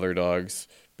cases of mother dogs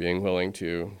being willing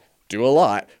to do a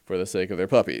lot for the sake of their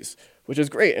puppies, which is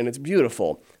great and it's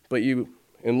beautiful. But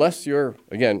unless you're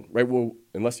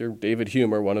David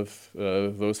Hume or one of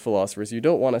those philosophers, you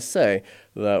don't want to say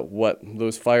that what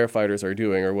those firefighters are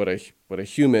doing or what a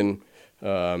human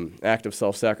act of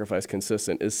self-sacrifice consists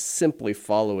in is simply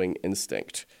following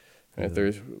instinct. Right?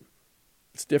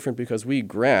 It's different because we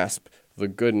grasp the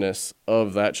goodness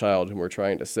of that child whom we're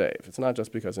trying to save. It's not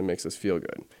just because it makes us feel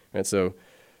good. And so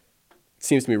it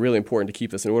seems to me really important to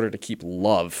keep this in order to keep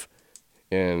love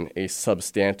in a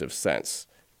substantive sense.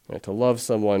 Right? To love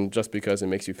someone just because it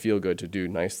makes you feel good to do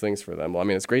nice things for them. Well, I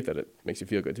mean, it's great that it makes you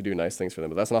feel good to do nice things for them,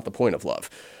 but that's not the point of love.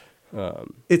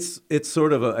 It's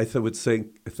sort of I would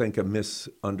think a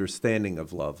misunderstanding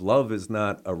of love. Love is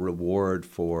not a reward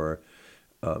for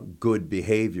good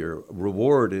behavior.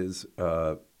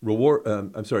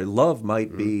 Love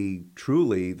might be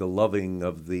truly the loving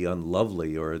of the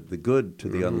unlovely or the good to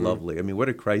the unlovely. I mean, what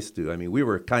did Christ do? I mean, we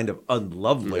were kind of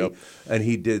unlovely, and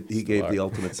he gave the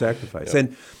ultimate sacrifice.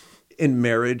 And in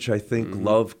marriage, I think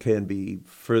love can be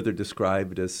further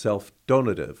described as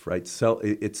self-donative, right?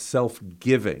 It's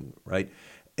self-giving, right?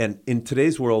 And in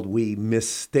today's world, we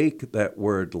mistake that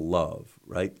word love,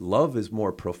 right? Love is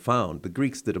more profound. The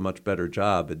Greeks did a much better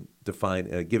job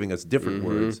at giving us different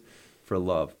words for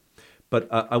love. But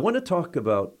I want to talk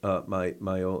about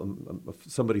my own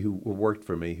somebody who worked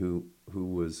for me who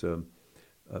was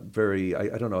very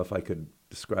I don't know if I could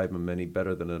describe him any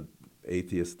better than an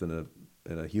atheist and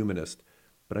a humanist,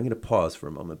 but I'm going to pause for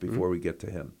a moment before we get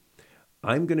to him.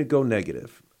 I'm going to go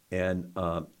negative, and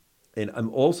I'm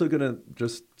also going to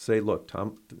just say, look,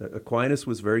 Tom Aquinas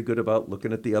was very good about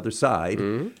looking at the other side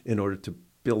in order to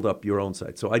build up your own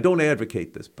side. So I don't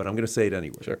advocate this, but I'm going to say it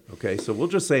anyway. Sure. Okay, so we'll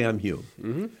just say I'm Hume.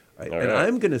 Right? And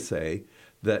I'm going to say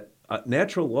that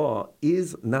natural law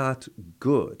is not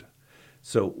good.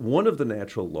 So one of the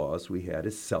natural laws we had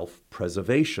is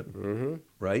self-preservation,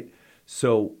 right?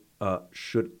 So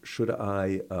should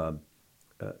I?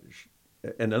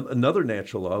 And another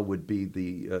natural law would be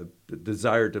the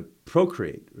desire to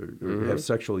procreate or have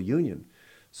sexual union.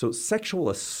 So sexual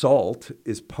assault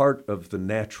is part of the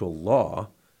natural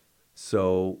law,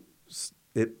 so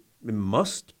it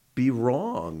must be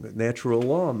wrong. Natural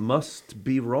law must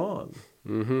be wrong.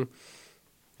 Do you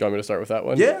want me to start with that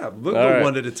one? Yeah, we'll go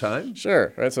one at a time.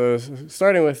 Sure. All right, so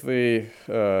starting with the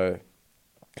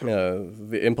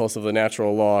impulse of the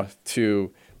natural law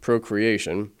to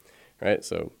procreation, right?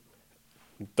 So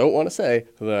don't want to say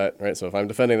that, right? So if I'm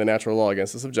defending the natural law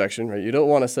against this objection, right, you don't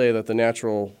want to say that the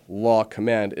natural law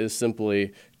command is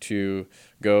simply to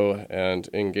go and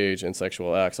engage in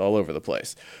sexual acts all over the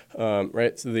place,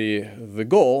 right? So the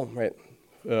goal, right,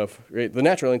 the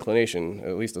natural inclination,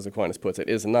 at least as Aquinas puts it,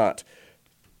 is not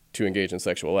to engage in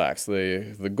sexual acts.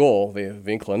 The goal, the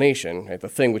inclination, right, the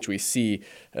thing which we see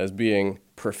as being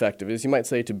perfective is, you might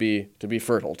say, to be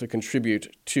fertile, to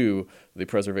contribute to the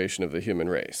preservation of the human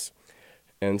race.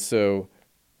 And so,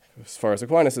 as far as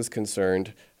Aquinas is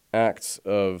concerned, acts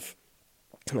of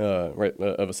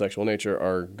a sexual nature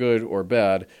are good or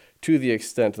bad to the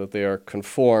extent that they are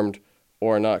conformed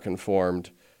or not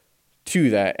conformed to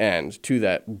that end, to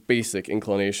that basic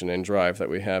inclination and drive that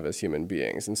we have as human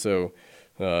beings. And so,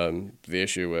 the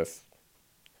issue with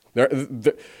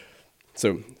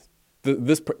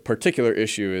this particular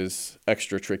issue is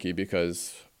extra tricky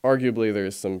because arguably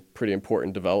there's some pretty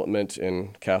important development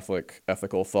in Catholic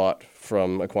ethical thought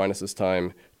from Aquinas'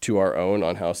 time to our own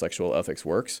on how sexual ethics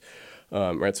works.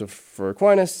 Right, so for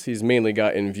Aquinas, he's mainly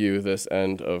got in view this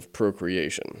end of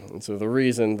procreation. And so the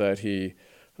reason that he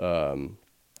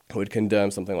would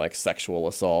condemn something like sexual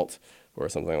assault or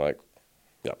something like,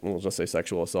 we'll just say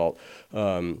sexual assault,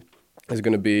 is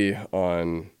going to be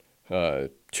on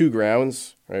two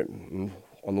grounds, right?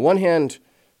 On the one hand,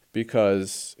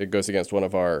 because it goes against one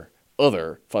of our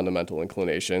other fundamental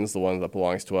inclinations, the one that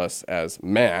belongs to us as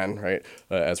man, right,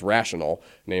 as rational,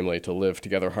 namely to live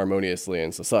together harmoniously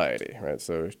in society, right?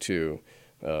 So to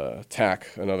attack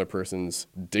another person's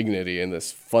dignity in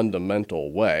this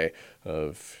fundamental way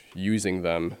of using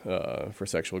them for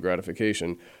sexual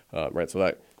gratification, right? So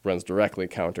that runs directly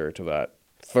counter to that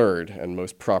third and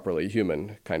most properly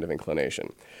human kind of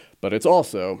inclination. But it's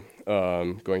also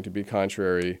going to be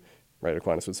contrary, right,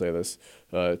 Aquinas would say this,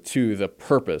 to the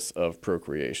purpose of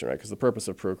procreation, right? Because the purpose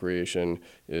of procreation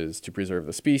is to preserve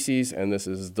the species, and this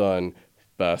is done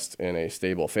best in a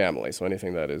stable family. So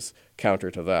anything that is counter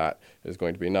to that is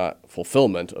going to be not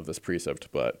fulfillment of this precept,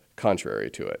 but contrary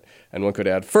to it. And one could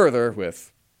add further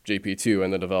with JP2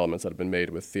 and the developments that have been made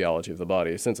with theology of the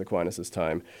body since Aquinas'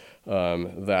 time,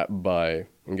 that by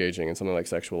engaging in something like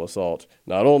sexual assault,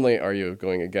 not only are you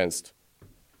going against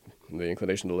the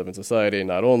inclination to live in society,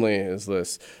 not only is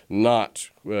this not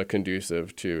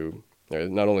conducive to,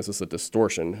 not only is this a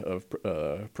distortion of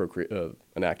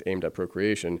an act aimed at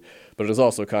procreation, but it is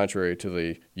also contrary to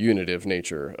the unitive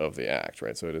nature of the act,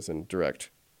 right? So it is in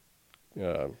direct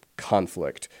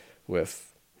conflict with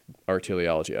our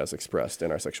teleology as expressed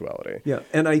in our sexuality. Yeah,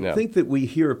 and I think that we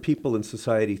hear people in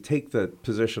society take the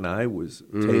position I was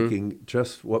taking,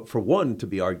 just for one, to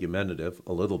be argumentative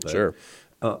a little bit. Sure.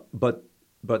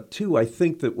 But two, I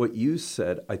think that what you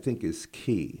said, I think, is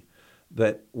key.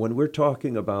 That when we're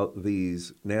talking about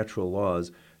these natural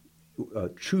laws,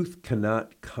 truth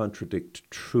cannot contradict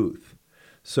truth.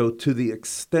 So to the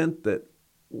extent that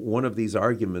one of these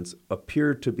arguments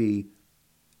appear to be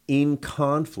in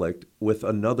conflict with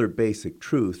another basic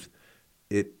truth,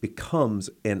 it becomes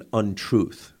an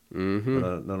untruth. Mm-hmm. I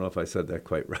don't know if I said that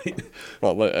quite right.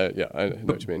 Well, yeah, I know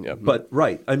what you mean. Yeah, but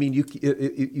right. I mean,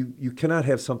 you cannot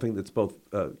have something that's both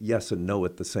yes and no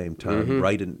at the same time. Mm-hmm.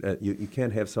 Right, and you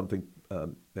can't have something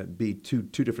be two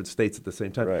different states at the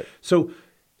same time. Right. So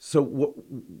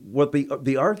what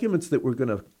the arguments that we're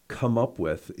going to come up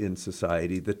with in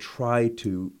society that try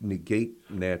to negate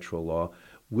natural law,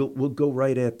 we'll go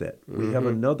right at that. Mm-hmm. We have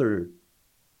another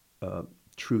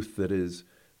truth that is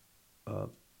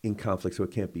in conflict, so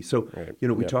it can't be. So, right.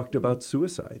 We talked about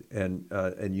suicide, and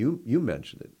you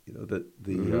mentioned it.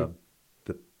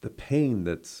 The pain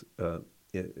that's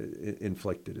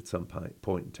inflicted at some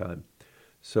point in time.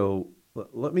 So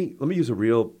let me use a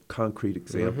real concrete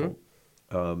example.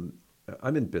 Mm-hmm.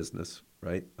 I'm in business,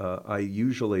 right? I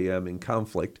usually am in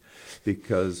conflict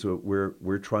because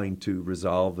we're trying to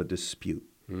resolve a dispute,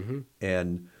 mm-hmm.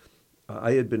 and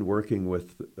I had been working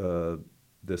with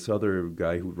this other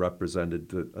guy who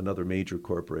represented another major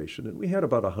corporation, and we had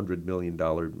about $100 million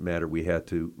matter we had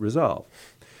to resolve.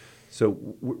 So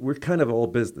we're kind of all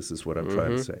business is what I'm mm-hmm.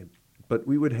 trying to say. But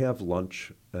we would have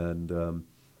lunch and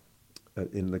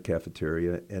in the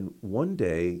cafeteria, and one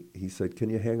day he said, "Can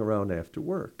you hang around after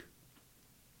work?"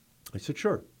 I said,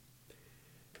 "Sure."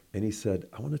 And he said,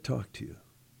 "I want to talk to you."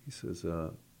 He says,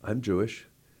 "I'm Jewish.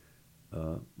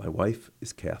 My wife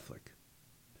is Catholic.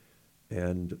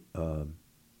 And I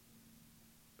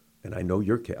know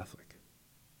you're Catholic."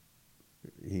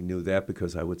 He knew that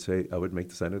because I would make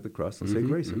the sign of the cross and mm-hmm, say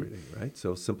grace mm-hmm. every day, right?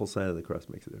 So simple sign of the cross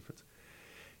makes a difference.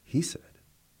 He said,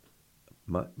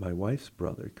 my wife's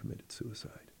brother committed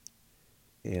suicide,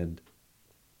 and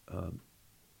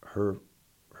her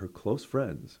close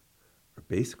friends are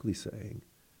basically saying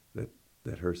that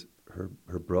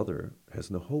her brother has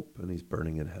no hope and he's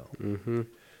burning in hell. Mm-hmm.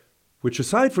 Which,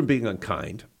 aside from being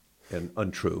unkind and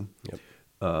untrue, yep.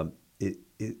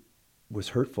 It was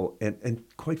hurtful, and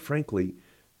quite frankly,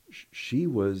 she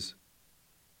was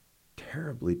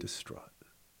terribly distraught,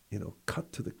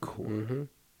 cut to the core. Mm-hmm.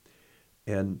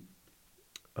 And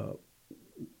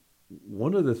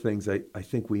one of the things I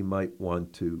think we might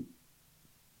want to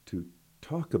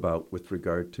talk about with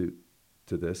regard to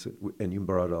this, and you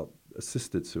brought up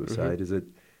assisted suicide, mm-hmm. is that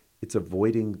it's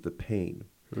avoiding the pain.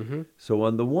 Mm-hmm. So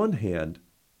on the one hand,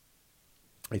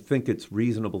 I think it's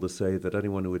reasonable to say that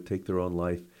anyone who would take their own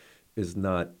life does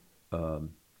not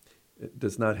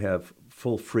have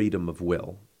full freedom of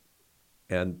will,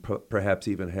 and perhaps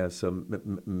even has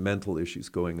some mental issues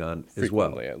going on as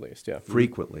well. Frequently, at least, yeah.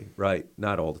 Frequently, right.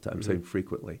 Not all the time, mm-hmm. saying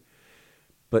frequently.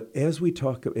 But as we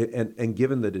talk, and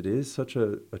given that it is such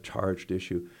a charged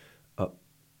issue,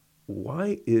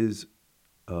 why is,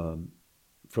 from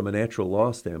a natural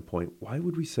law standpoint, why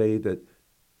would we say that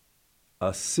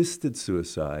assisted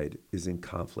suicide is in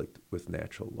conflict with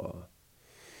natural law?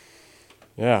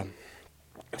 Yeah.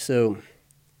 So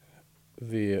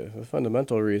the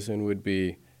fundamental reason would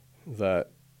be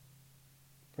that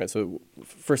Right, so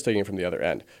first taking it from the other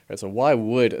end. Right, so why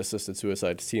would assisted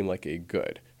suicide seem like a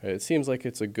good? Right, it seems like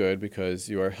it's a good because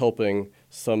you are helping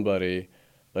somebody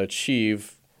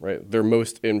achieve, right, their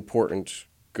most important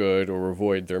good or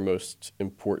avoid their most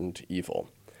important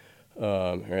evil.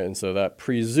 Right, and so that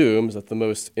presumes that the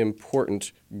most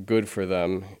important good for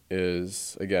them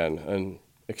is, again, an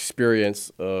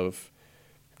experience of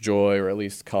joy or at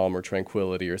least calm or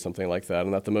tranquility or something like that,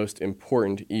 and that the most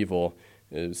important evil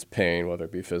is pain, whether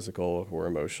it be physical or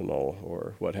emotional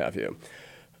or what have you.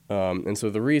 And so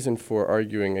the reason for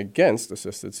arguing against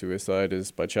assisted suicide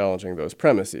is by challenging those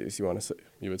premises. You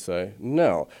would say,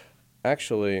 no,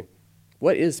 actually,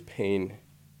 what is pain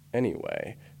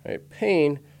anyway? Right?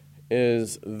 Pain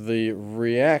is the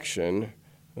reaction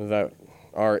that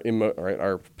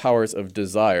our powers of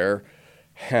desire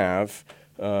have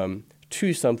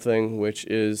to something which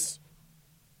is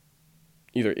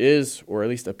either is or at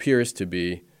least appears to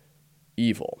be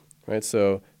evil. Right?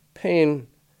 So pain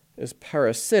is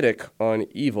parasitic on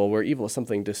evil, where evil is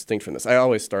something distinct from this. I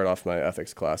always start off my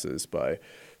ethics classes by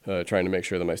trying to make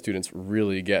sure that my students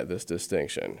really get this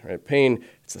distinction. Right? Pain,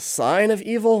 it's a sign of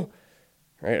evil,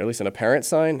 right? At least an apparent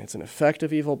sign. It's an effect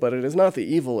of evil, but it is not the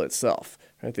evil itself.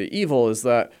 Right? The evil is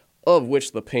that of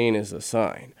which the pain is a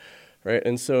sign. Right?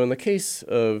 And so in the case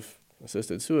of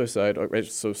assisted suicide, right,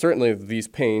 so certainly these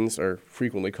pains are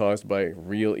frequently caused by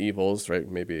real evils, right?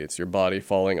 Maybe it's your body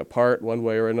falling apart one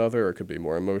way or another, or it could be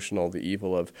more emotional, the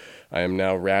evil of I am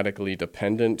now radically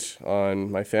dependent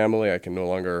on my family, I can no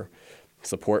longer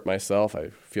support myself, I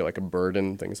feel like a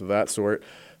burden, things of that sort.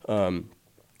 And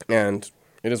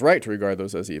it is right to regard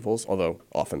those as evils, although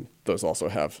often those also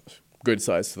have good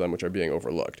sides to them which are being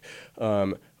overlooked.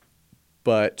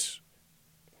 But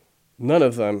none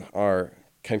of them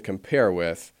can compare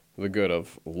with the good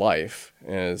of life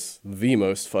as the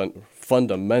most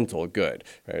fundamental good.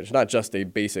 Right? It's not just a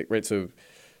basic, right? So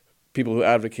people who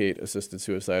advocate assisted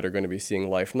suicide are going to be seeing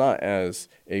life not as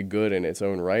a good in its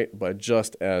own right, but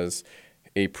just as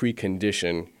a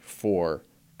precondition for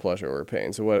pleasure or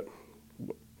pain. So what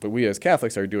we as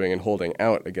Catholics are doing in holding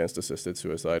out against assisted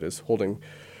suicide is holding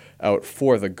out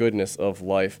for the goodness of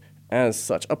life as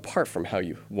such, apart from how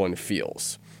one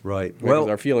feels. Right. Because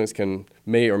our feelings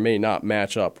may or may not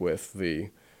match up with the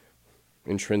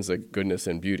intrinsic goodness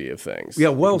and beauty of things. Yeah,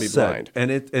 well said. And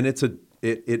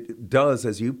it does,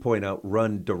 as you point out,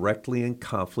 run directly in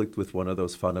conflict with one of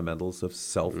those fundamentals of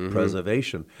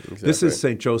self-preservation. Mm-hmm. Exactly. This is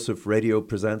St. Joseph Radio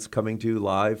Presents, coming to you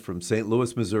live from St.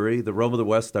 Louis, Missouri, the Rome of the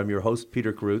West. I'm your host,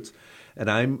 Peter Karutz, and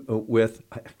I'm with,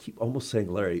 I keep almost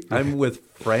saying Larry, I'm with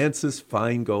Francis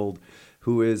Feingold,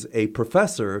 who is a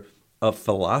professor of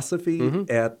philosophy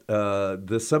at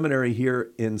the seminary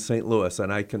here in St. Louis,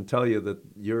 and I can tell you that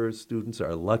your students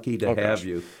are lucky to have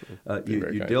you.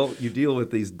 You deal with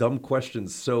these dumb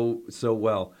questions so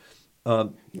well.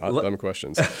 Not dumb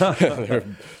questions; they're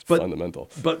fundamental.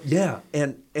 But yeah,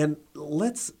 and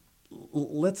let's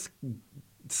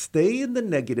stay in the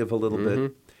negative a little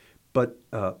bit, but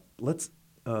let's.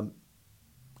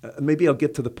 Maybe I'll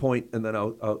get to the point and then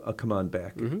I'll come on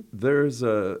back. Mm-hmm. There's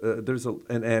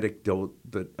an anecdote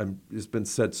that has been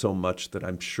said so much that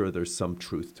I'm sure there's some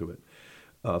truth to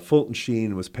it. Fulton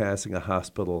Sheen was passing a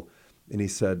hospital and he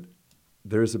said,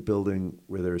 "There's a building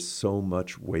where there's so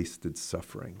much wasted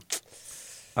suffering."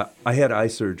 I had eye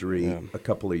surgery a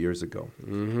couple of years ago,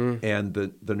 and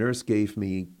the nurse gave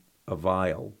me a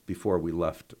vial before we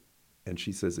left, and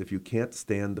she says, "If you can't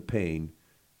stand the pain,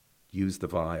 use the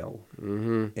vial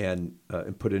and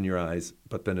put in your eyes,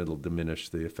 but then it'll diminish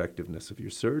the effectiveness of your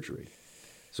surgery."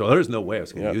 So there's no way I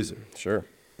was going to use it. Sure.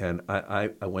 And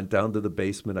I went down to the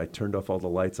basement. I turned off all the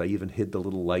lights. I even hid the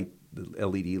little light, the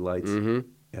LED lights.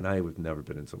 And I have never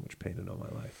been in so much pain in all my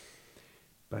life.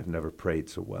 But I've never prayed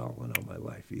so well in all my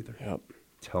life either. Yep.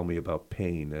 Tell me about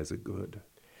pain as a good.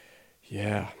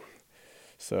 Yeah.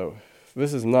 So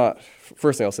this is not,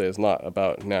 first thing I'll say is not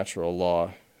about natural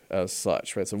law as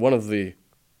such, right? So one of the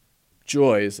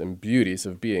joys and beauties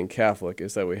of being Catholic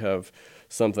is that we have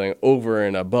something over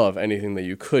and above anything that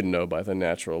you could know by the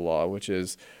natural law, which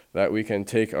is that we can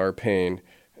take our pain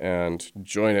and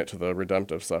join it to the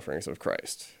redemptive sufferings of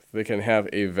Christ. They can have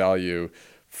a value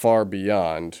far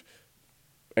beyond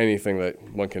anything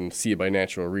that one can see by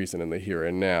natural reason in the here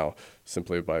and now,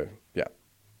 simply by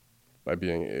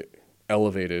being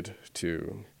elevated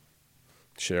to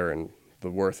share in the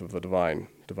worth of the divine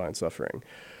suffering.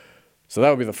 So that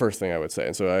would be the first thing I would say.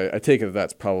 And so I take it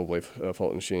that's probably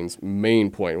Fulton Sheen's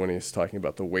main point when he's talking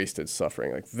about the wasted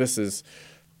suffering. Like this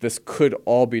could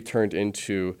all be turned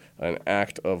into an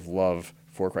act of love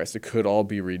for Christ. It could all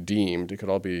be redeemed. It could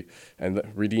all be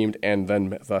redeemed and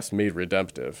then thus made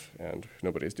redemptive, and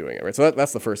nobody's doing it, right? So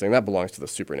that's the first thing. That belongs to the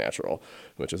supernatural,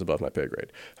 which is above my pay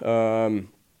grade.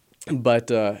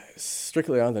 But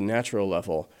strictly on the natural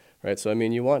level, right? So, I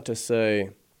mean, you want to say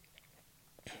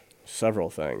several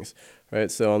things, right?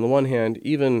 So on the one hand,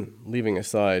 even leaving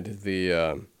aside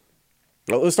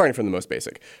starting from the most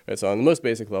basic, right? So on the most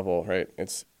basic level, right,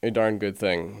 it's a darn good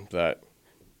thing that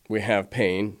we have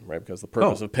pain, right? Because the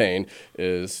purpose of pain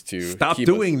is to stop keep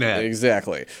doing us, that.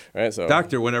 Exactly, right? So,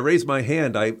 doctor, when I raise my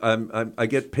hand, I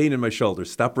get pain in my shoulder.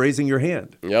 Stop raising your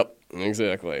hand. Yep,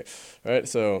 exactly, right?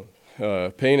 So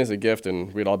pain is a gift,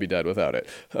 and we'd all be dead without it.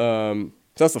 So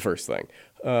that's the first thing.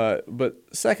 But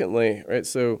secondly, right?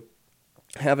 So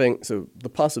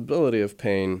the possibility of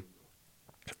pain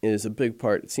is a big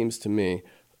part, it seems to me,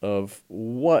 of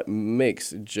what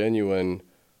makes genuine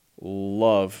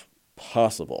love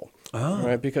possible,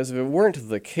 right? Because if it weren't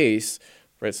the case,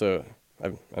 right? So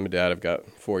I'm a dad. I've got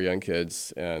 4 young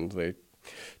kids, and they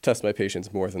test my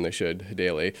patience more than they should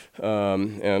daily.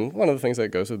 And one of the things that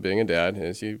goes with being a dad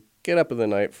is you get up in the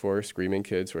night for screaming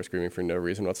kids who are screaming for no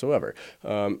reason whatsoever,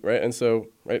 right? And so,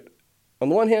 right, on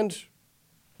the one hand,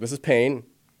 this is pain.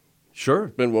 Sure.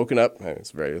 Been woken up.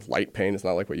 It's very light pain. It's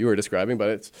not like what you were describing, but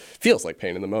it feels like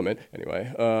pain in the moment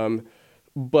anyway.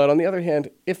 But on the other hand,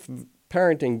 if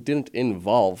parenting didn't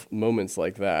involve moments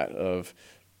like that of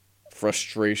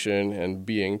frustration and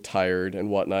being tired and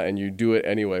whatnot, and you do it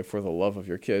anyway for the love of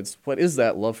your kids, what is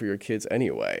that love for your kids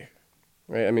anyway?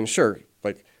 Right? I mean, sure,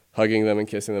 like hugging them and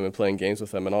kissing them and playing games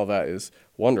with them and all that is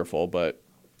wonderful, but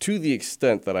to the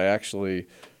extent that I actually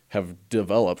have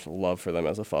developed love for them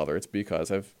as a father, it's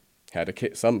because I've had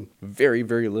some very,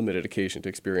 very limited occasion to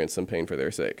experience some pain for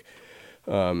their sake.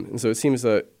 And so it seems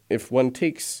that if one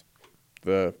takes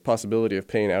the possibility of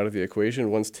pain out of the equation,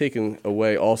 one's taken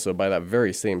away also by that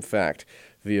very same fact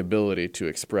the ability to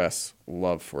express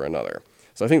love for another.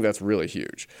 So I think that's really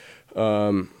huge.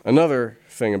 Another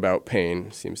thing about pain,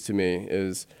 seems to me,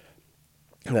 is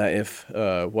that if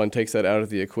one takes that out of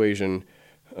the equation,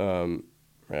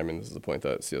 I mean, this is a point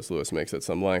that C.S. Lewis makes at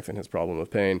some length in his Problem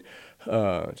of Pain,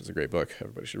 which is a great book.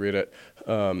 Everybody should read it,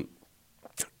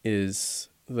 is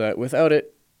that without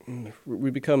it,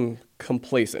 we become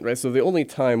complacent, right? So the only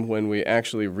time when we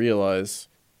actually realize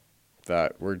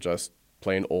that we're just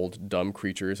plain old dumb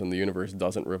creatures and the universe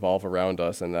doesn't revolve around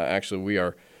us and that actually we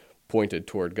are pointed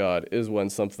toward God is when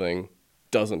something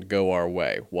doesn't go our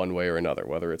way, one way or another,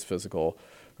 whether it's physical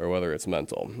or whether it's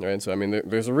mental, right? So, I mean,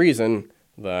 there's a reason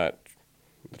that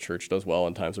the church does well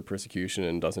in times of persecution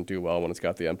and doesn't do well when it's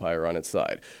got the empire on its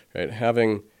side, right?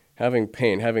 Having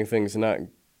pain, having things not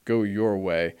go your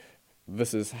way,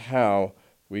 this is how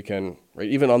we can, right,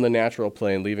 even on the natural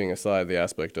plane, leaving aside the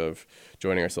aspect of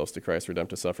joining ourselves to Christ's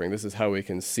redemptive suffering, this is how we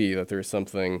can see that there's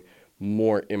something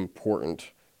more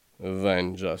important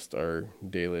than just our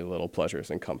daily little pleasures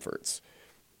and comforts,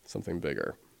 something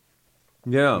bigger.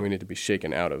 Yeah. And we need to be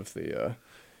shaken out of the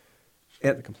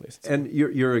complacency. And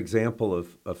your example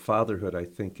of fatherhood, I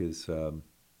think, is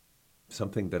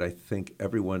something that I think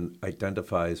everyone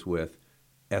identifies with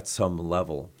at some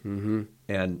level. Mm-hmm.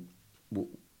 And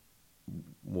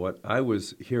what I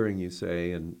was hearing you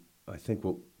say, and I think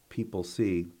what people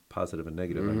see, positive and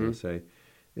negative, I'm going to say,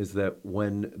 is that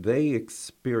when they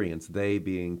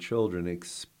being children,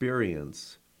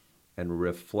 experience and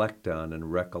reflect on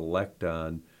and recollect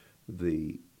on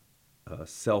the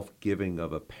self-giving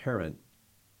of a parent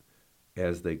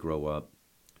as they grow up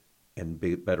and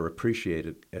be better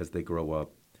appreciated as they grow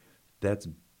up, that's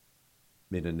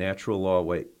in a natural law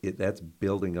way, that's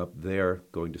building up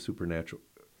going to supernatural,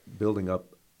 building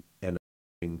up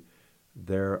and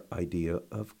their idea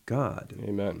of God.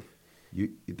 Amen.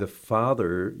 The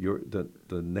father,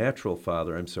 the natural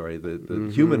father,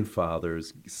 the human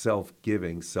father's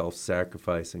self-giving,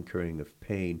 self-sacrifice, incurring of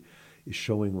pain is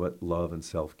showing what love and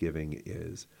self-giving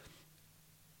is.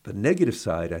 The negative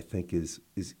side, I think, is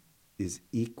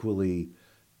equally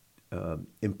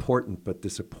important but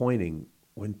disappointing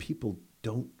when people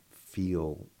don't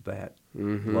feel that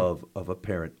love of a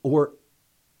parent, or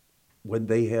when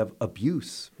they have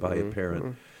abuse by a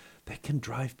parent. That can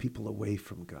drive people away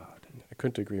from God. I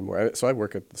couldn't agree more. So I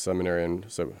work at the seminary, and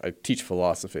so I teach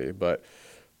philosophy, but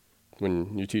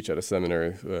when you teach at a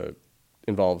seminary, it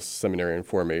involves seminarian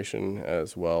formation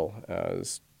as well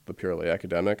as the purely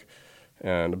academic.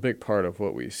 And a big part of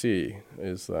what we see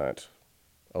is that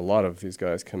a lot of these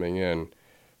guys coming in,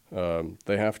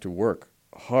 they have to work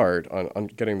hard on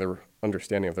getting their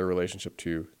understanding of their relationship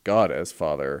to God as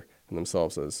Father and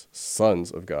themselves as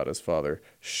sons of God as Father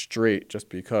straight, just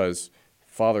because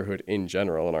fatherhood in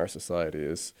general in our society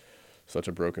is such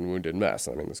a broken, wounded mess.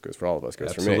 I mean, this goes for all of us, goes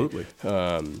Absolutely.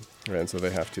 for me. And so they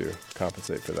have to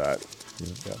compensate for that.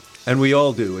 Yeah. And we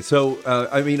all do. So,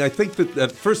 I mean, I think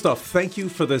that, first off, thank you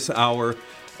for this hour.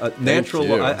 Natural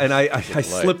law, and I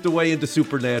slipped away into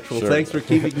supernatural. Sure. Thanks for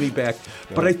keeping me back.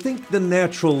 But I think the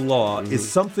natural law is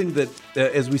something that,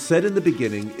 as we said in the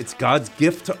beginning, it's God's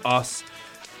gift to us,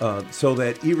 so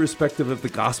that irrespective of the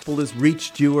gospel has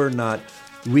reached you or not,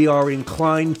 we are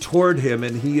inclined toward him,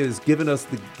 and he has given us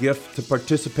the gift to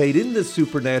participate in the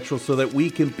supernatural so that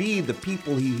we can be the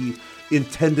people he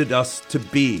intended us to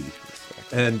be.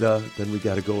 And then we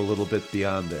got to go a little bit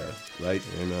beyond there, right?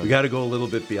 Amen. We got to go a little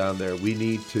bit beyond there. We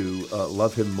need to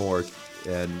love him more,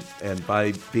 and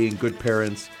by being good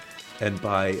parents, and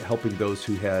by helping those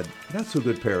who had not so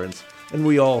good parents, and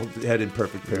we all had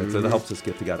imperfect parents, and it helps us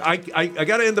get to God. I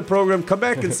got to end the program. Come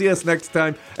back and see us next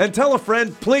time, and tell a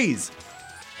friend, please.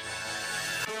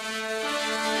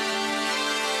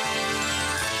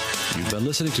 You've been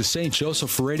listening to St.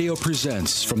 Joseph Radio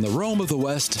Presents from the Rome of the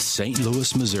West, St.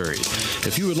 Louis, Missouri.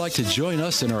 If you would like to join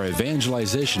us in our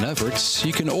evangelization efforts,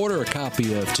 you can order a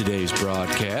copy of today's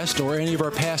broadcast or any of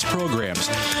our past programs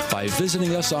by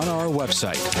visiting us on our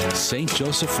website,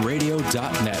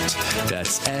 stjosephradio.net.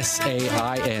 That's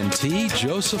SAINT,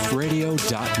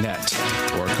 josephradio.net.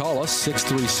 Or call us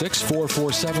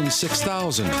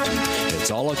 636-447-6000.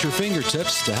 It's all at your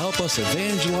fingertips to help us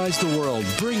evangelize the world,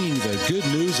 bringing the good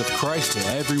news of Christ to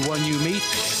everyone you meet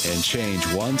and change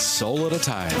one soul at a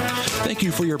time. Thank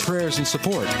you for your prayers and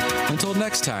support. Until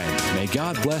next time, may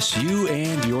God bless you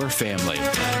and your family.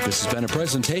 This has been a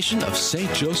presentation of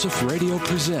St. Joseph Radio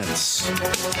Presents.